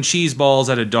Firing Cheese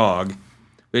Balls at a Dog.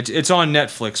 It's on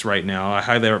Netflix right now. I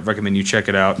highly recommend you check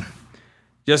it out.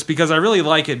 Just because I really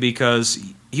like it, because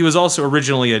he was also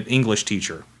originally an English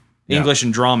teacher, English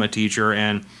and drama teacher,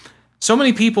 and so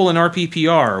many people in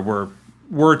RPPR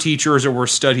were teachers or were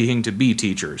studying to be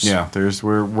teachers. Yeah,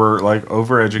 we're like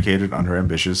overeducated,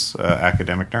 underambitious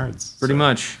academic nerds. Pretty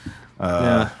much.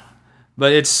 Yeah,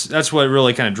 but that's what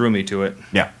really kind of drew me to it.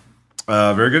 Yeah,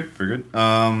 very good, very good.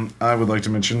 I would like to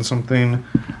mention something.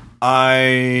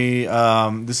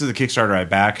 This is a Kickstarter I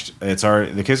backed. The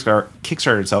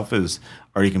Kickstarter itself is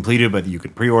already completed, but you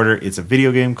can pre-order. It's a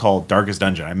video game called Darkest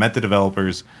Dungeon. I met the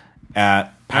developers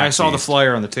at PAX I saw the East.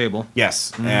 flyer on the table.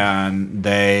 Yes, and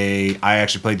I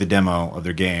actually played the demo of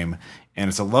their game, and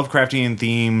it's a Lovecraftian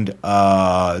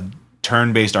themed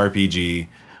turn-based RPG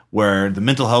where the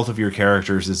mental health of your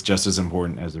characters is just as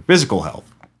important as their physical health.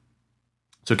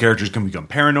 So characters can become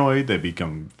paranoid, they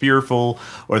become fearful,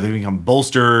 or they become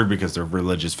bolstered because they're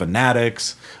religious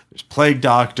fanatics. There's plague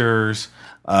doctors.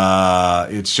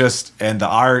 It's just, and the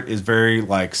art is very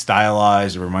like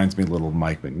stylized. It reminds me a little of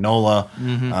Mike Mignola.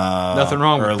 Nothing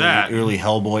wrong with that. Early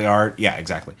Hellboy art. Yeah,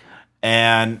 exactly.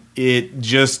 And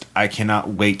I cannot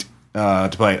wait to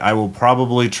play it. I will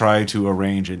probably try to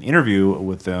arrange an interview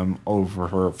with them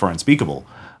for Unspeakable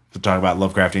to talk about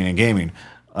Lovecraftian and gaming.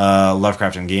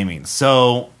 Lovecraft gaming.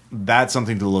 So that's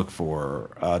something to look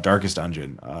for. Darkest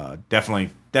Dungeon.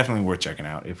 Definitely worth checking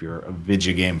out if you're a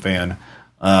video game fan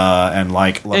and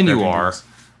like Lovecraft. And you are.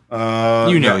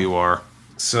 You are.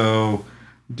 So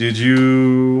did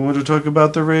you want to talk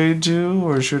about the raid too,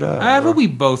 or should I? How about we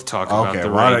both talk about the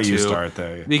raid? Why don't you too? start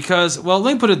there? Because, well,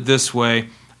 let me put it this way.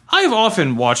 I've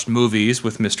often watched movies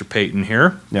with Mr. Payton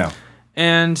here. Yeah.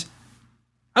 And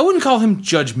I wouldn't call him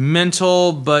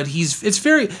judgmental, but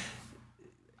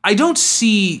I don't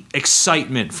see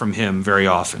excitement from him very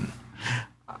often.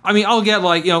 I mean, I'll get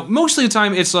most of the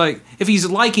time it's like, if he's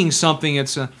liking something,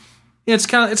 it's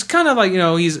kind of like,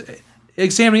 he's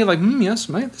examining it like, yes,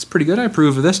 that's pretty good. I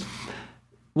approve of this.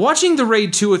 Watching the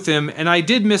Raid 2 with him, and I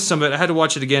did miss some of it. I had to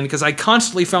watch it again because I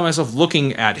constantly found myself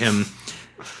looking at him.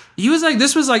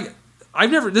 This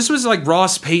was like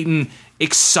Ross Payton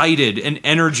excited and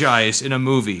energized in a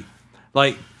movie.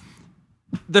 Like,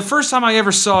 the first time I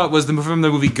ever saw it was from the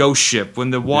movie Ghost Ship,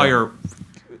 when the wire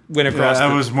went across.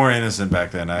 I was more innocent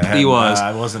back then. He was.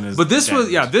 I wasn't as. But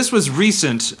this was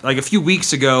recent, like a few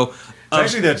weeks ago.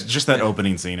 Actually, that's just that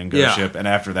opening scene in Ghost Ship, and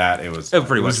after that, it was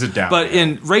pretty down. But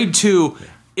in Raid 2,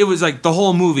 it was like the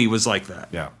whole movie was like that.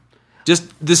 Yeah. Just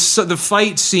the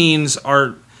fight scenes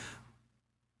are.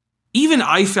 Even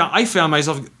I found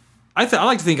myself. I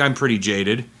like to think I'm pretty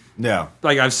jaded. Yeah.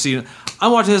 Like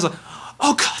I'm watching this like,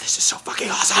 oh god, this is so fucking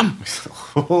awesome.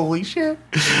 Holy shit.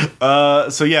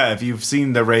 So yeah, if you've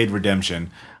seen The Raid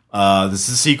Redemption, this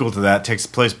is a sequel to that. Takes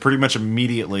place pretty much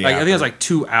immediately. I think it's like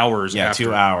 2 hours. Yeah, after.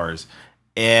 2 hours.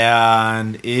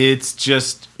 And it's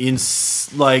just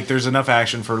there's enough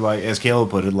action for, like, as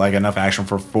Caleb put it, like enough action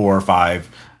for 4 or 5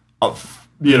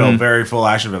 very full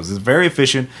action films. It's very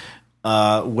efficient.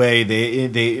 Way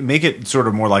they make it sort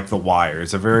of more like The Wire.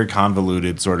 It's a very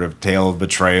convoluted sort of tale of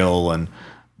betrayal and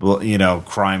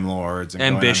crime lords and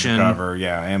ambition. Going undercover.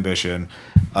 Yeah, ambition,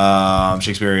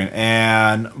 Shakespearean,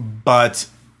 but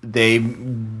they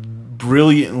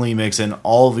brilliantly mix in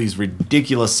all these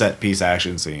ridiculous set piece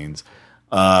action scenes.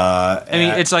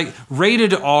 It's like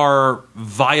rated R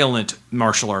violent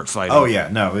martial art fighting. Oh yeah,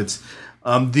 no, it's.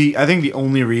 I think the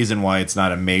only reason why it's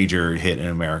not a major hit in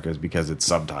America is because it's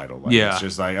subtitled. It's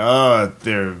just like,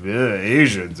 they're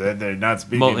Asians and they're not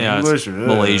speaking English.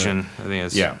 Malaysian, I think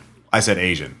it's. Yeah, I said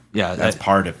Asian. Yeah, that's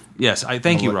part of. Yes, I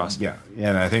thank you, Ross. Yeah,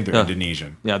 and I think they're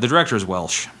Indonesian. Yeah, the director is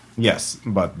Welsh. Yes,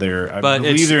 but I But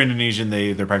believe it's- they're Indonesian.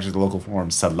 They're practicing the local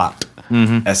form Salat,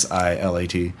 Mm-hmm.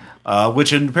 Silat,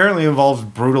 which apparently involves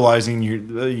brutalizing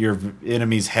your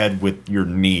enemy's head with your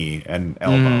knee and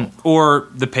elbow. Or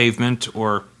the pavement,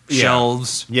 or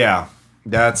shelves. Yeah,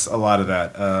 that's a lot of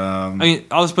that. I mean,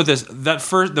 I'll just put this: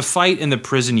 the fight in the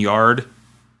prison yard.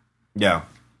 Yeah.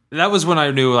 That was when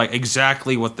I knew like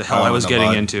exactly what the hell I was the getting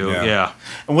mud, into. Yeah.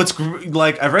 And what's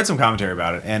like, I've read some commentary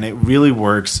about it, and it really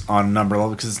works on a number of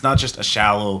levels because it's not just a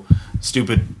shallow,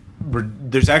 stupid.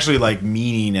 There's actually like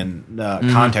meaning and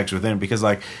context within it, because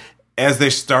like as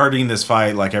they're starting this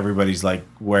fight, like everybody's like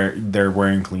they're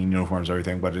wearing clean uniforms, and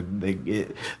everything, but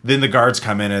then the guards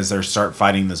come in as they start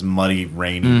fighting this muddy,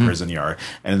 rainy prison yard,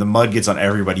 and the mud gets on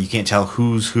everybody. You can't tell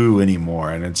who's who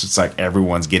anymore, and it's just like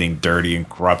everyone's getting dirty and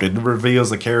corrupted. It reveals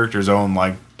the character's own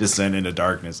like descent into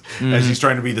darkness as he's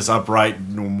trying to be this upright,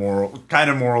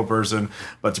 moral person,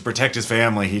 but to protect his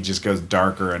family, he just goes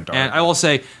darker and darker. And I will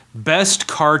say, best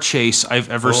car chase I've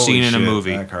ever Holy seen in a shit,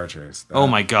 movie. that car chase. Oh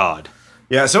my god!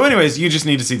 Yeah. So, anyways, you just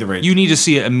need to see the rating. You need to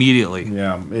see it immediately.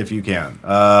 Yeah, if you can.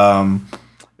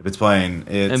 If it's playing,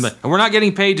 And we're not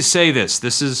getting paid to say this.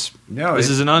 This is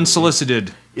an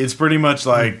unsolicited. it's pretty much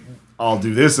like I'll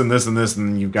do this and this and this,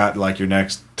 and you've got like your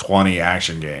next 20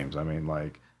 action games. I mean,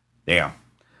 like, damn.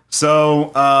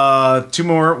 So, two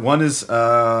more. One is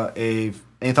a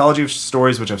anthology of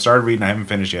stories which I've started reading. I haven't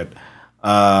finished yet.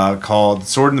 Called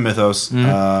Sword in the Mythos.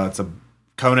 It's a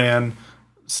Conan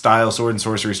style sword and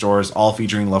sorcery stories, all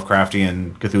featuring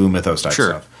Lovecraftian Cthulhu mythos type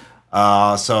stuff.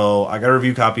 So I got a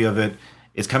review copy of it.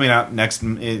 It's coming out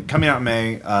in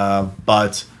May,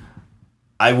 but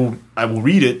I will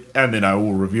read it and then I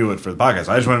will review it for the podcast.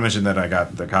 I just want to mention that I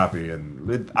got the copy,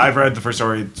 and I've read the first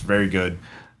story. It's very good.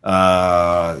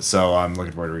 So I'm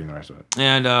looking forward to reading the rest of it.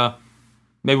 And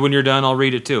maybe when you're done, I'll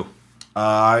read it too.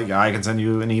 I can send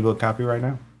you an ebook copy right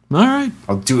now. All right.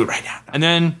 I'll do it right now. And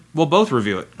then we'll both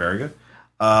review it. Very good.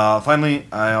 Finally,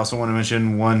 I also want to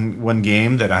mention one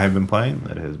game that I have been playing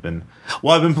that has been...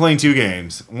 Well, I've been playing two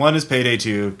games. One is Payday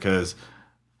 2, because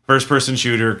first-person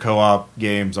shooter co-op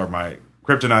games are my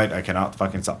kryptonite. I cannot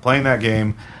fucking stop playing that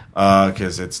game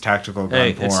because it's tactical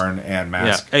gun porn and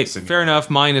mask. Yeah. Hey, fair enough.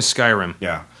 Mine is Skyrim.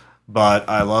 Yeah. But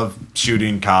I love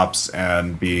shooting cops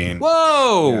and being...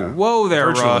 Whoa there,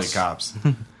 virtually Ross. cops.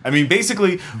 I mean,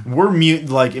 basically, we're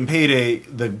like in Payday.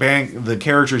 The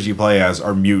characters you play as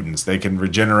are mutants. They can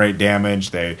regenerate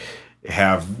damage. They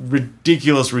have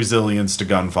ridiculous resilience to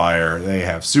gunfire. They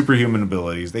have superhuman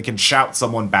abilities. They can shout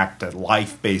someone back to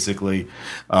life. Basically,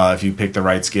 if you pick the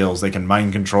right skills, they can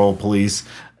mind control police.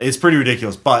 It's pretty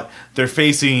ridiculous. But they're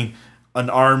facing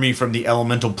an army from the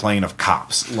elemental plane of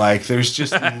cops. Like, there's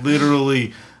just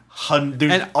literally.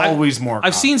 There's always more cops.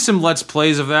 I've seen some Let's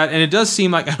Plays of that, and it does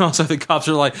seem like, and also the cops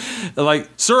are like,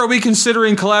 sir, are we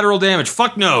considering collateral damage?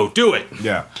 Fuck no, do it.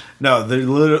 Yeah. No, they're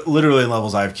literally in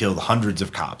levels I've killed hundreds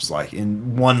of cops, like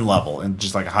in one level, and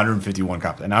just like 151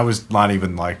 cops. And I was not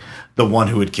even like the one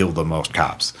who had killed the most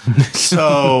cops.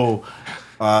 So...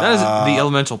 that is the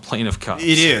elemental plane of cops.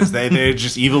 It is. They're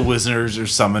just evil wizards are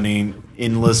summoning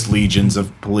endless legions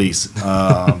of police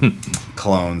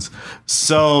clones.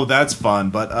 So that's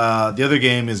fun. But the other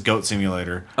game is Goat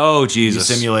Simulator. Oh, You Jesus.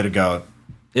 simulate a goat.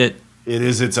 It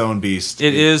is its own beast.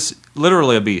 It is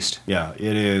literally a beast. Yeah,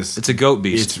 it is. It's a goat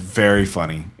beast. It's very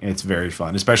funny. It's very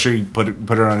fun. Especially put it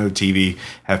on the TV,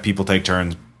 have people take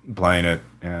turns playing it,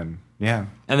 and yeah.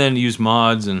 And then use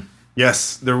mods and...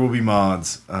 Yes, there will be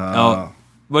mods.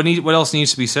 What else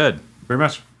needs to be said? Very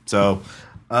much. So,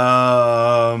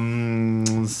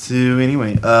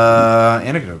 anyway,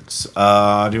 anecdotes. Do you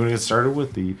want to get started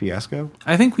with the fiasco?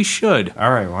 I think we should.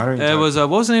 All right. Why don't you? It was what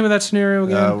was the name of that scenario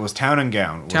again? It was Town and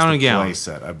Gown. Town and Gown. Play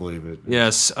set, I believe it.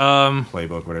 Yes.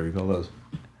 Playbook, whatever you call those.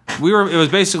 We were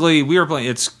playing.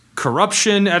 It's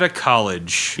corruption at a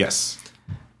college. Yes.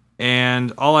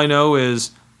 And all I know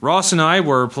is Ross and I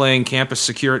were playing campus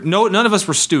security. No, none of us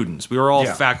were students. We were all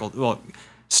faculty. Well,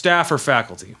 staff or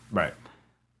faculty. Right.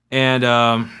 And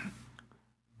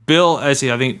Bill, I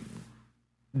think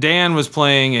Dan was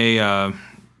playing I'm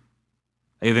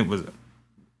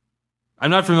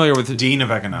not familiar with Dean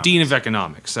of Economics. Dean of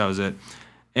Economics. That was it.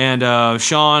 And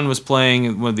Sean was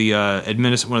playing one of the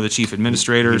one of the chief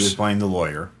administrators. He was playing the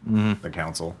lawyer, the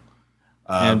counsel.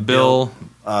 And Bill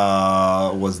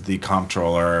was the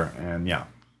comptroller, and yeah.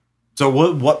 So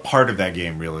what part of that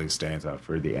game really stands out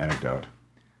for the anecdote?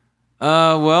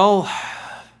 Well,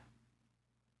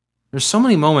 there's so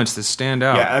many moments that stand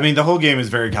out. Yeah, I mean, the whole game is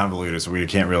very convoluted, so we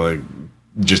can't really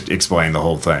just explain the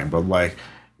whole thing. But, like,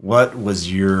 what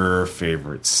was your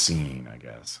favorite scene, I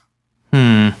guess?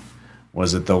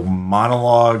 Was it the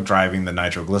monologue driving the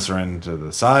nitroglycerin to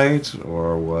the site,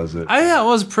 or was it? I thought it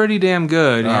was pretty damn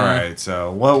good. All yeah. right.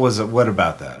 So what was it? What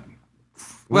about that?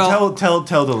 Well, tell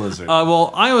the lizard.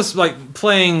 well, I was like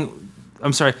playing.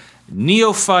 I'm sorry,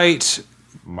 neophyte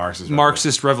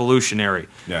Marxist revolutionary.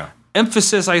 Yeah.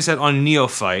 Emphasis I said on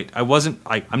neophyte.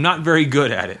 I'm not very good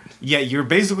at it. Yeah, you're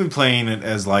basically playing it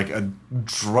as like a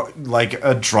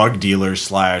drug dealer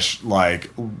 / like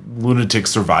lunatic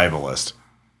survivalist.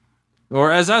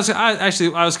 Or as I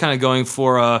was kind of going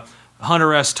for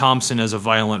Hunter S. Thompson as a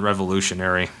violent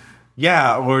revolutionary.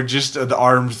 Yeah, or just the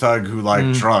armed thug who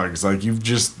liked drugs. Like you've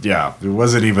just it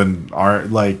wasn't even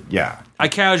I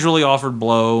casually offered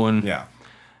blow and yeah.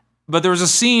 But there was a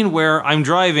scene where I'm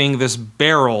driving this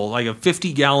barrel, like a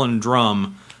 50-gallon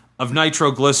drum of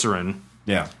nitroglycerin,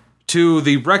 Yeah. to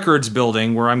the records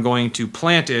building where I'm going to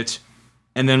plant it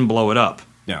and then blow it up.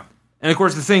 Yeah. And of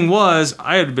course, the thing was,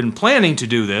 I had been planning to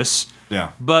do this,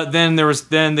 Yeah. but then there was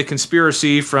the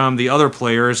conspiracy from the other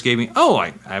players gave me,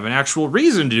 I have an actual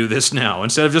reason to do this now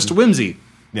instead of just a whimsy.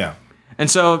 Yeah. And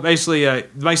so basically,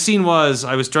 my scene was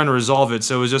I was trying to resolve it,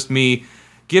 so it was just me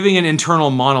giving an internal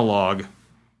monologue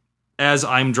as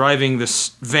I'm driving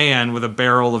this van with a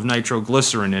barrel of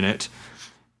nitroglycerin in it,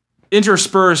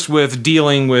 interspersed with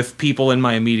dealing with people in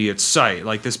my immediate sight.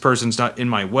 Like, this person's not in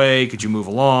my way. Could you move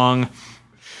along?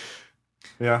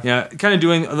 Yeah. Yeah, kind of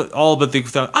doing all but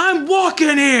the I'm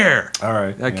walking here! All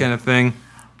right. That kind of thing.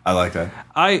 I like that.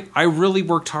 I really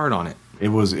worked hard on it. It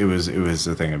was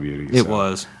a thing of beauty. It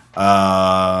was.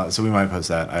 So we might post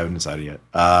that. I haven't decided yet.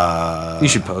 You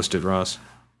should post it, Ross.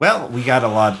 Well, we got a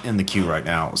lot in the queue right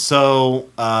now. So,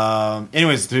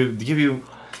 anyways, to give you,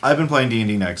 I've been playing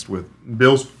D&D Next with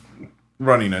Bill's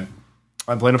running it.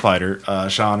 I'm playing a fighter.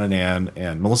 Sean and Ann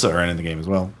and Melissa are in the game as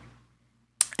well.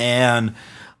 And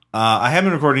I have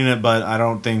been recording it, but I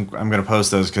don't think I'm going to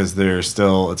post those because it's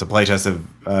a playtest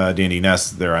of D&D Next.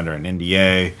 They're under an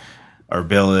NDA, or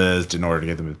Bill is, in order to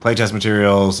get them playtest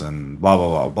materials and blah,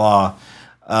 blah, blah, blah.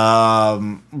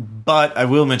 But I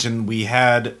will mention we've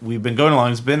been going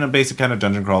along. It's been a basic kind of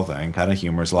dungeon crawl thing, kind of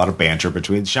humorous, a lot of banter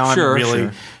between. Sean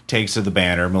really takes to the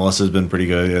banter. Melissa's been pretty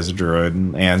good as a druid,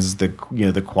 and Anne's the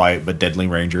quiet but deadly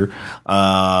ranger.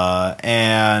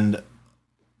 And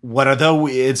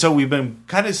we've been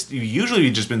kind of usually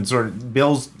we've just been sort of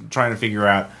Bill's trying to figure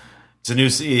out it's a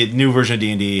new version of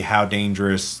D&D, how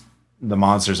dangerous the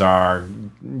monsters are,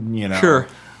 Sure.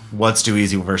 What's too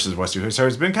easy versus what's too hard. So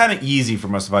it's been kind of easy for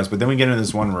most of us, but then we get into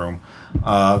this one room.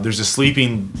 There's a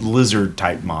sleeping lizard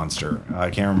type monster. I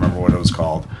can't remember what it was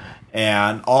called.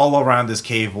 And all around this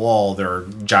cave wall, there are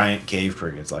giant cave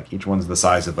crickets. Like each one's the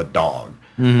size of a dog,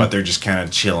 but they're just kind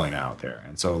of chilling out there.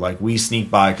 And so like we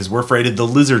sneak by because we're afraid of the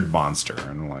lizard monster.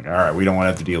 And we're like, all right, we don't want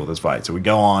to have to deal with this fight. So we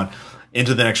go on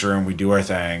into the next room, we do our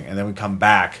thing, and then we come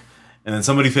back, and then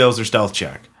somebody fails their stealth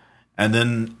check. And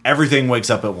then everything wakes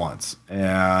up at once.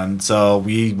 And so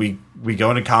we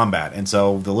go into combat. And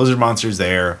so the lizard monster's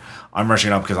there. I'm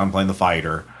rushing up because I'm playing the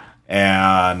fighter.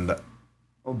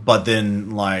 But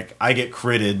then, like, I get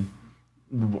critted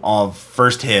off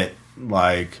first hit.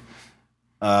 Like,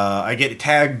 I get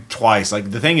tagged twice.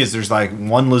 Like, the thing is, there's, like,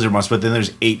 one lizard monster, but then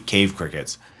there's 8 cave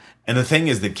crickets. And the thing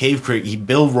is, the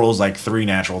Bill rolls like 3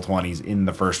 natural 20s in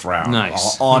the first round.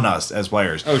 Nice. On us as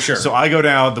players. Oh, sure. So I go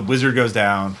down, the wizard goes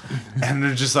down, and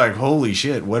they're just like, holy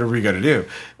shit, what are we going to do?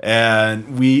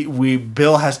 And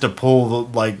Bill has to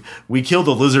pull, we kill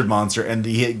the lizard monster,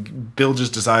 and Bill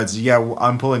just decides,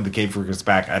 I'm pulling the cave crickets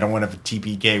back. I don't want to have a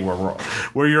TPK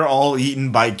where you're all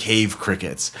eaten by cave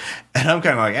crickets. And I'm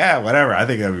kind of like, whatever. I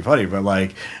think that'd be funny. But,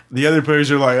 like, the other players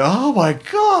are like, oh, my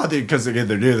God. Because, again,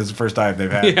 they're new. This is the first time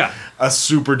they've had a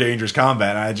super dangerous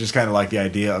combat. And I just kind of like the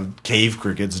idea of cave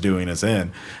crickets doing us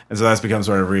in. And so that's become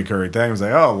sort of a recurring thing. It's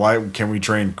like, why can we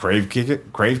train cave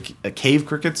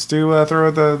crickets to throw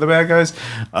at the bad guys?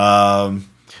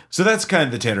 So that's kind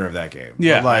of the tenor of that game.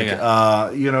 Yeah.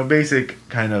 But basic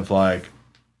kind of, like,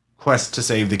 quest to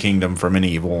save the kingdom from an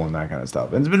evil and that kind of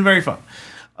stuff. And it's been very fun.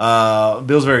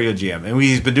 Bill's very good GM, and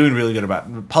he's been doing really good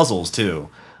about puzzles too,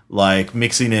 like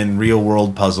mixing in real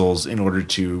world puzzles in order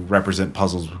to represent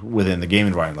puzzles within the game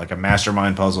environment, like a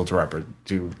mastermind puzzle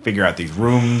to figure out these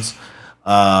rooms.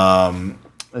 Then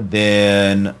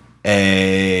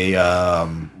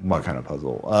what kind of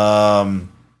puzzle?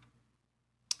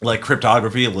 Like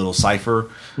cryptography, a little cipher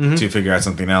to figure out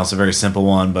something else. A very simple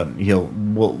one, but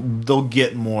they'll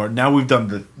get more. Now we've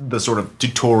done the sort of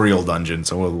tutorial dungeon,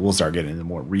 so we'll start getting into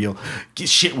more real.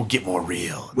 Shit will get more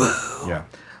real. Whoa. Yeah.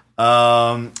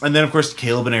 And then of course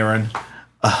Caleb and Aaron.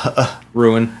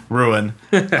 Ruin.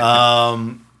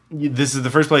 This is the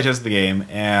first playtest of the game,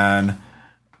 and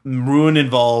Ruin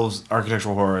involves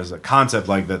architectural horror as a concept,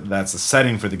 like that's the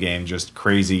setting for the game, just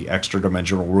crazy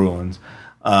extra-dimensional ruins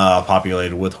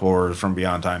populated with horrors from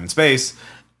beyond time and space.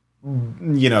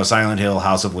 Silent Hill,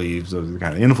 House of Leaves, those are the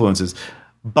kind of influences.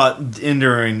 But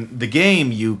during the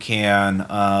game, you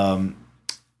can...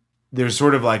 there's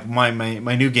sort of like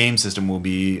my new game system will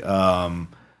be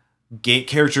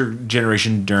character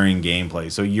generation during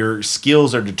gameplay. So your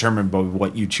skills are determined by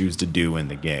what you choose to do in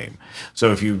the game.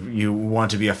 So if you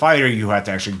want to be a fighter, you have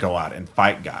to actually go out and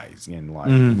fight guys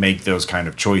and make those kind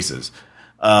of choices.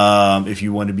 If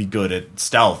you want to be good at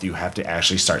stealth, you have to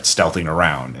actually start stealthing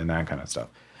around and that kind of stuff.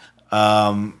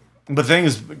 But the thing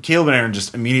is, Caleb and Aaron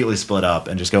just immediately split up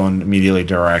and just go in immediately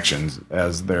directions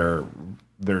as they're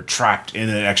trapped in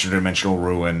an extra dimensional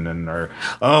ruin and are,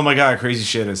 oh my god, crazy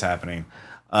shit is happening.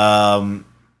 All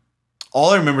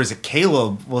I remember is that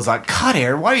Caleb was like, God,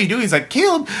 Aaron, why are you doing? He's like,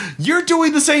 Caleb, you're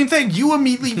doing the same thing. You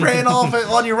immediately ran off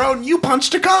on your own. You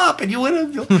punched a cop and you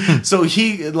went. So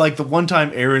he, like, the one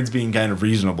time Aaron's being kind of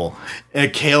reasonable,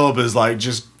 and Caleb is like,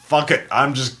 just fuck it.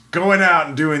 I'm just going out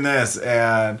and doing this,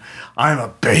 and I'm a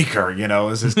baker,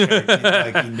 is his character.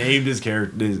 Like, he named his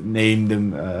character, named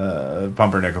him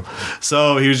Pumpernickel.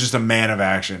 So he was just a man of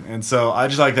action. And so I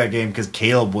just like that game because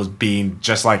Caleb was being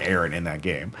just like Aaron in that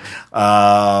game.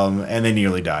 And they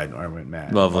nearly died. I went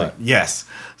mad. Lovely. But, yes.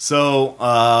 So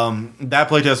that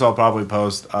playtest I'll probably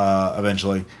post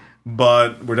eventually.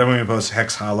 But we're definitely going to post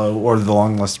Hex Hollow or The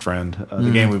Long Lost Friend,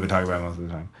 the game we've been talking about most of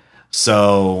the time.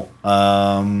 So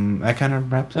that kind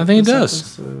of wraps up. I think it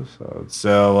does.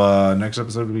 So next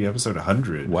episode will be episode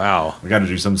 100. Wow. We got to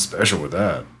do something special with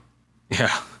that.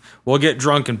 Yeah. We'll get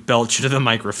drunk and belch into the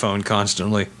microphone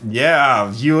constantly.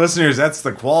 Yeah, you listeners, that's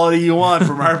the quality you want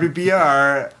from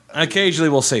RPPR. Occasionally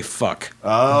we'll say fuck.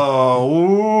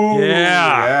 Oh, ooh,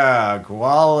 yeah.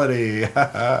 Quality. What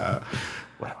am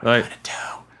I going to do?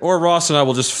 Or Ross and I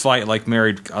will just fight like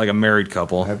a married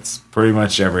couple. That's pretty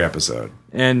much every episode.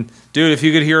 And, dude, if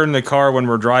you could hear in the car when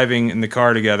we're driving in the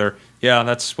car together, yeah,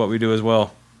 that's what we do as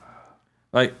well.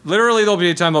 Like, literally, there'll be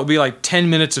a time there'll be like 10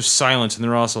 minutes of silence, and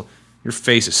they're also, your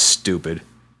face is stupid.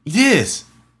 It is.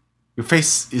 Your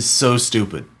face is so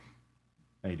stupid.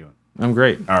 How you doing? I'm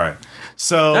great. All right.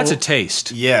 So that's a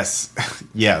taste. Yes.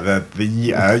 Yeah.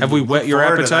 Have we whet your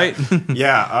appetite?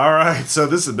 Yeah. All right. So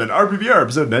this has been RPPR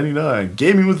episode 99,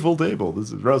 Gaming with Full Table.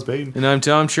 This is Ross Payne. And I'm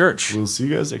Tom Church. We'll see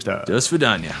you guys next time. Dos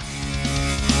Vidania.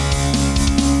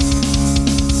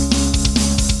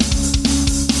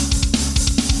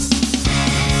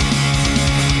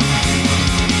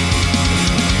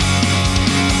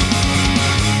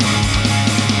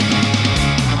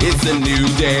 It's a new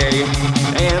day,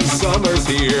 and summer's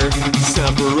here. It's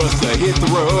time for us to hit the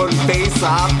road and face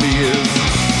our fears.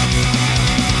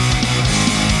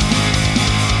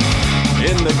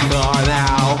 In the car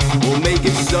now, we'll make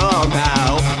it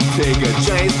somehow. Take a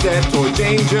giant step toward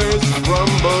dangers from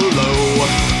below.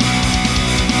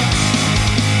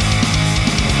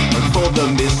 Unfold the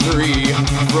mystery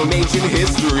from ancient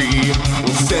history.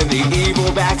 We'll send the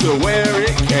evil back to where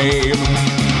it came.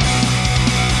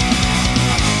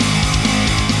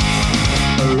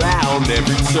 Around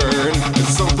every turn, there's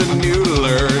something new to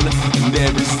learn. And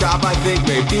every stop I think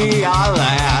may be our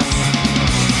last.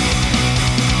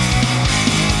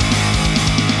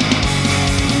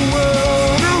 We're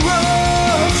on a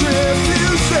road trip to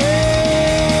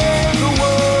save the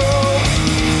world.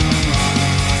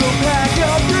 So pack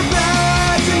up your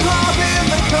bags and hop in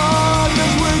the car,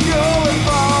 'cause we're going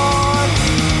far.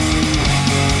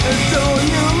 And don't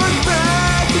you look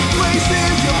back, the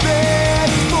places you've been,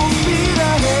 full speed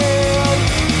ahead.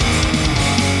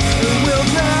 And we'll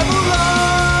travel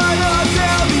on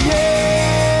until the end.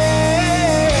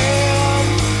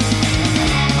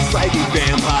 Psychic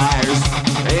vampires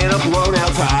and a blown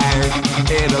out tire,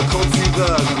 and a cult to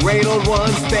the great old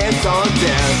ones bent on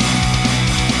death.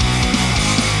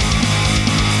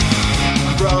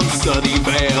 From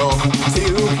Sunnyvale to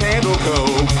Candle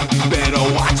Cove, better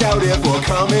watch out if we're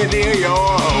coming near your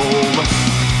home.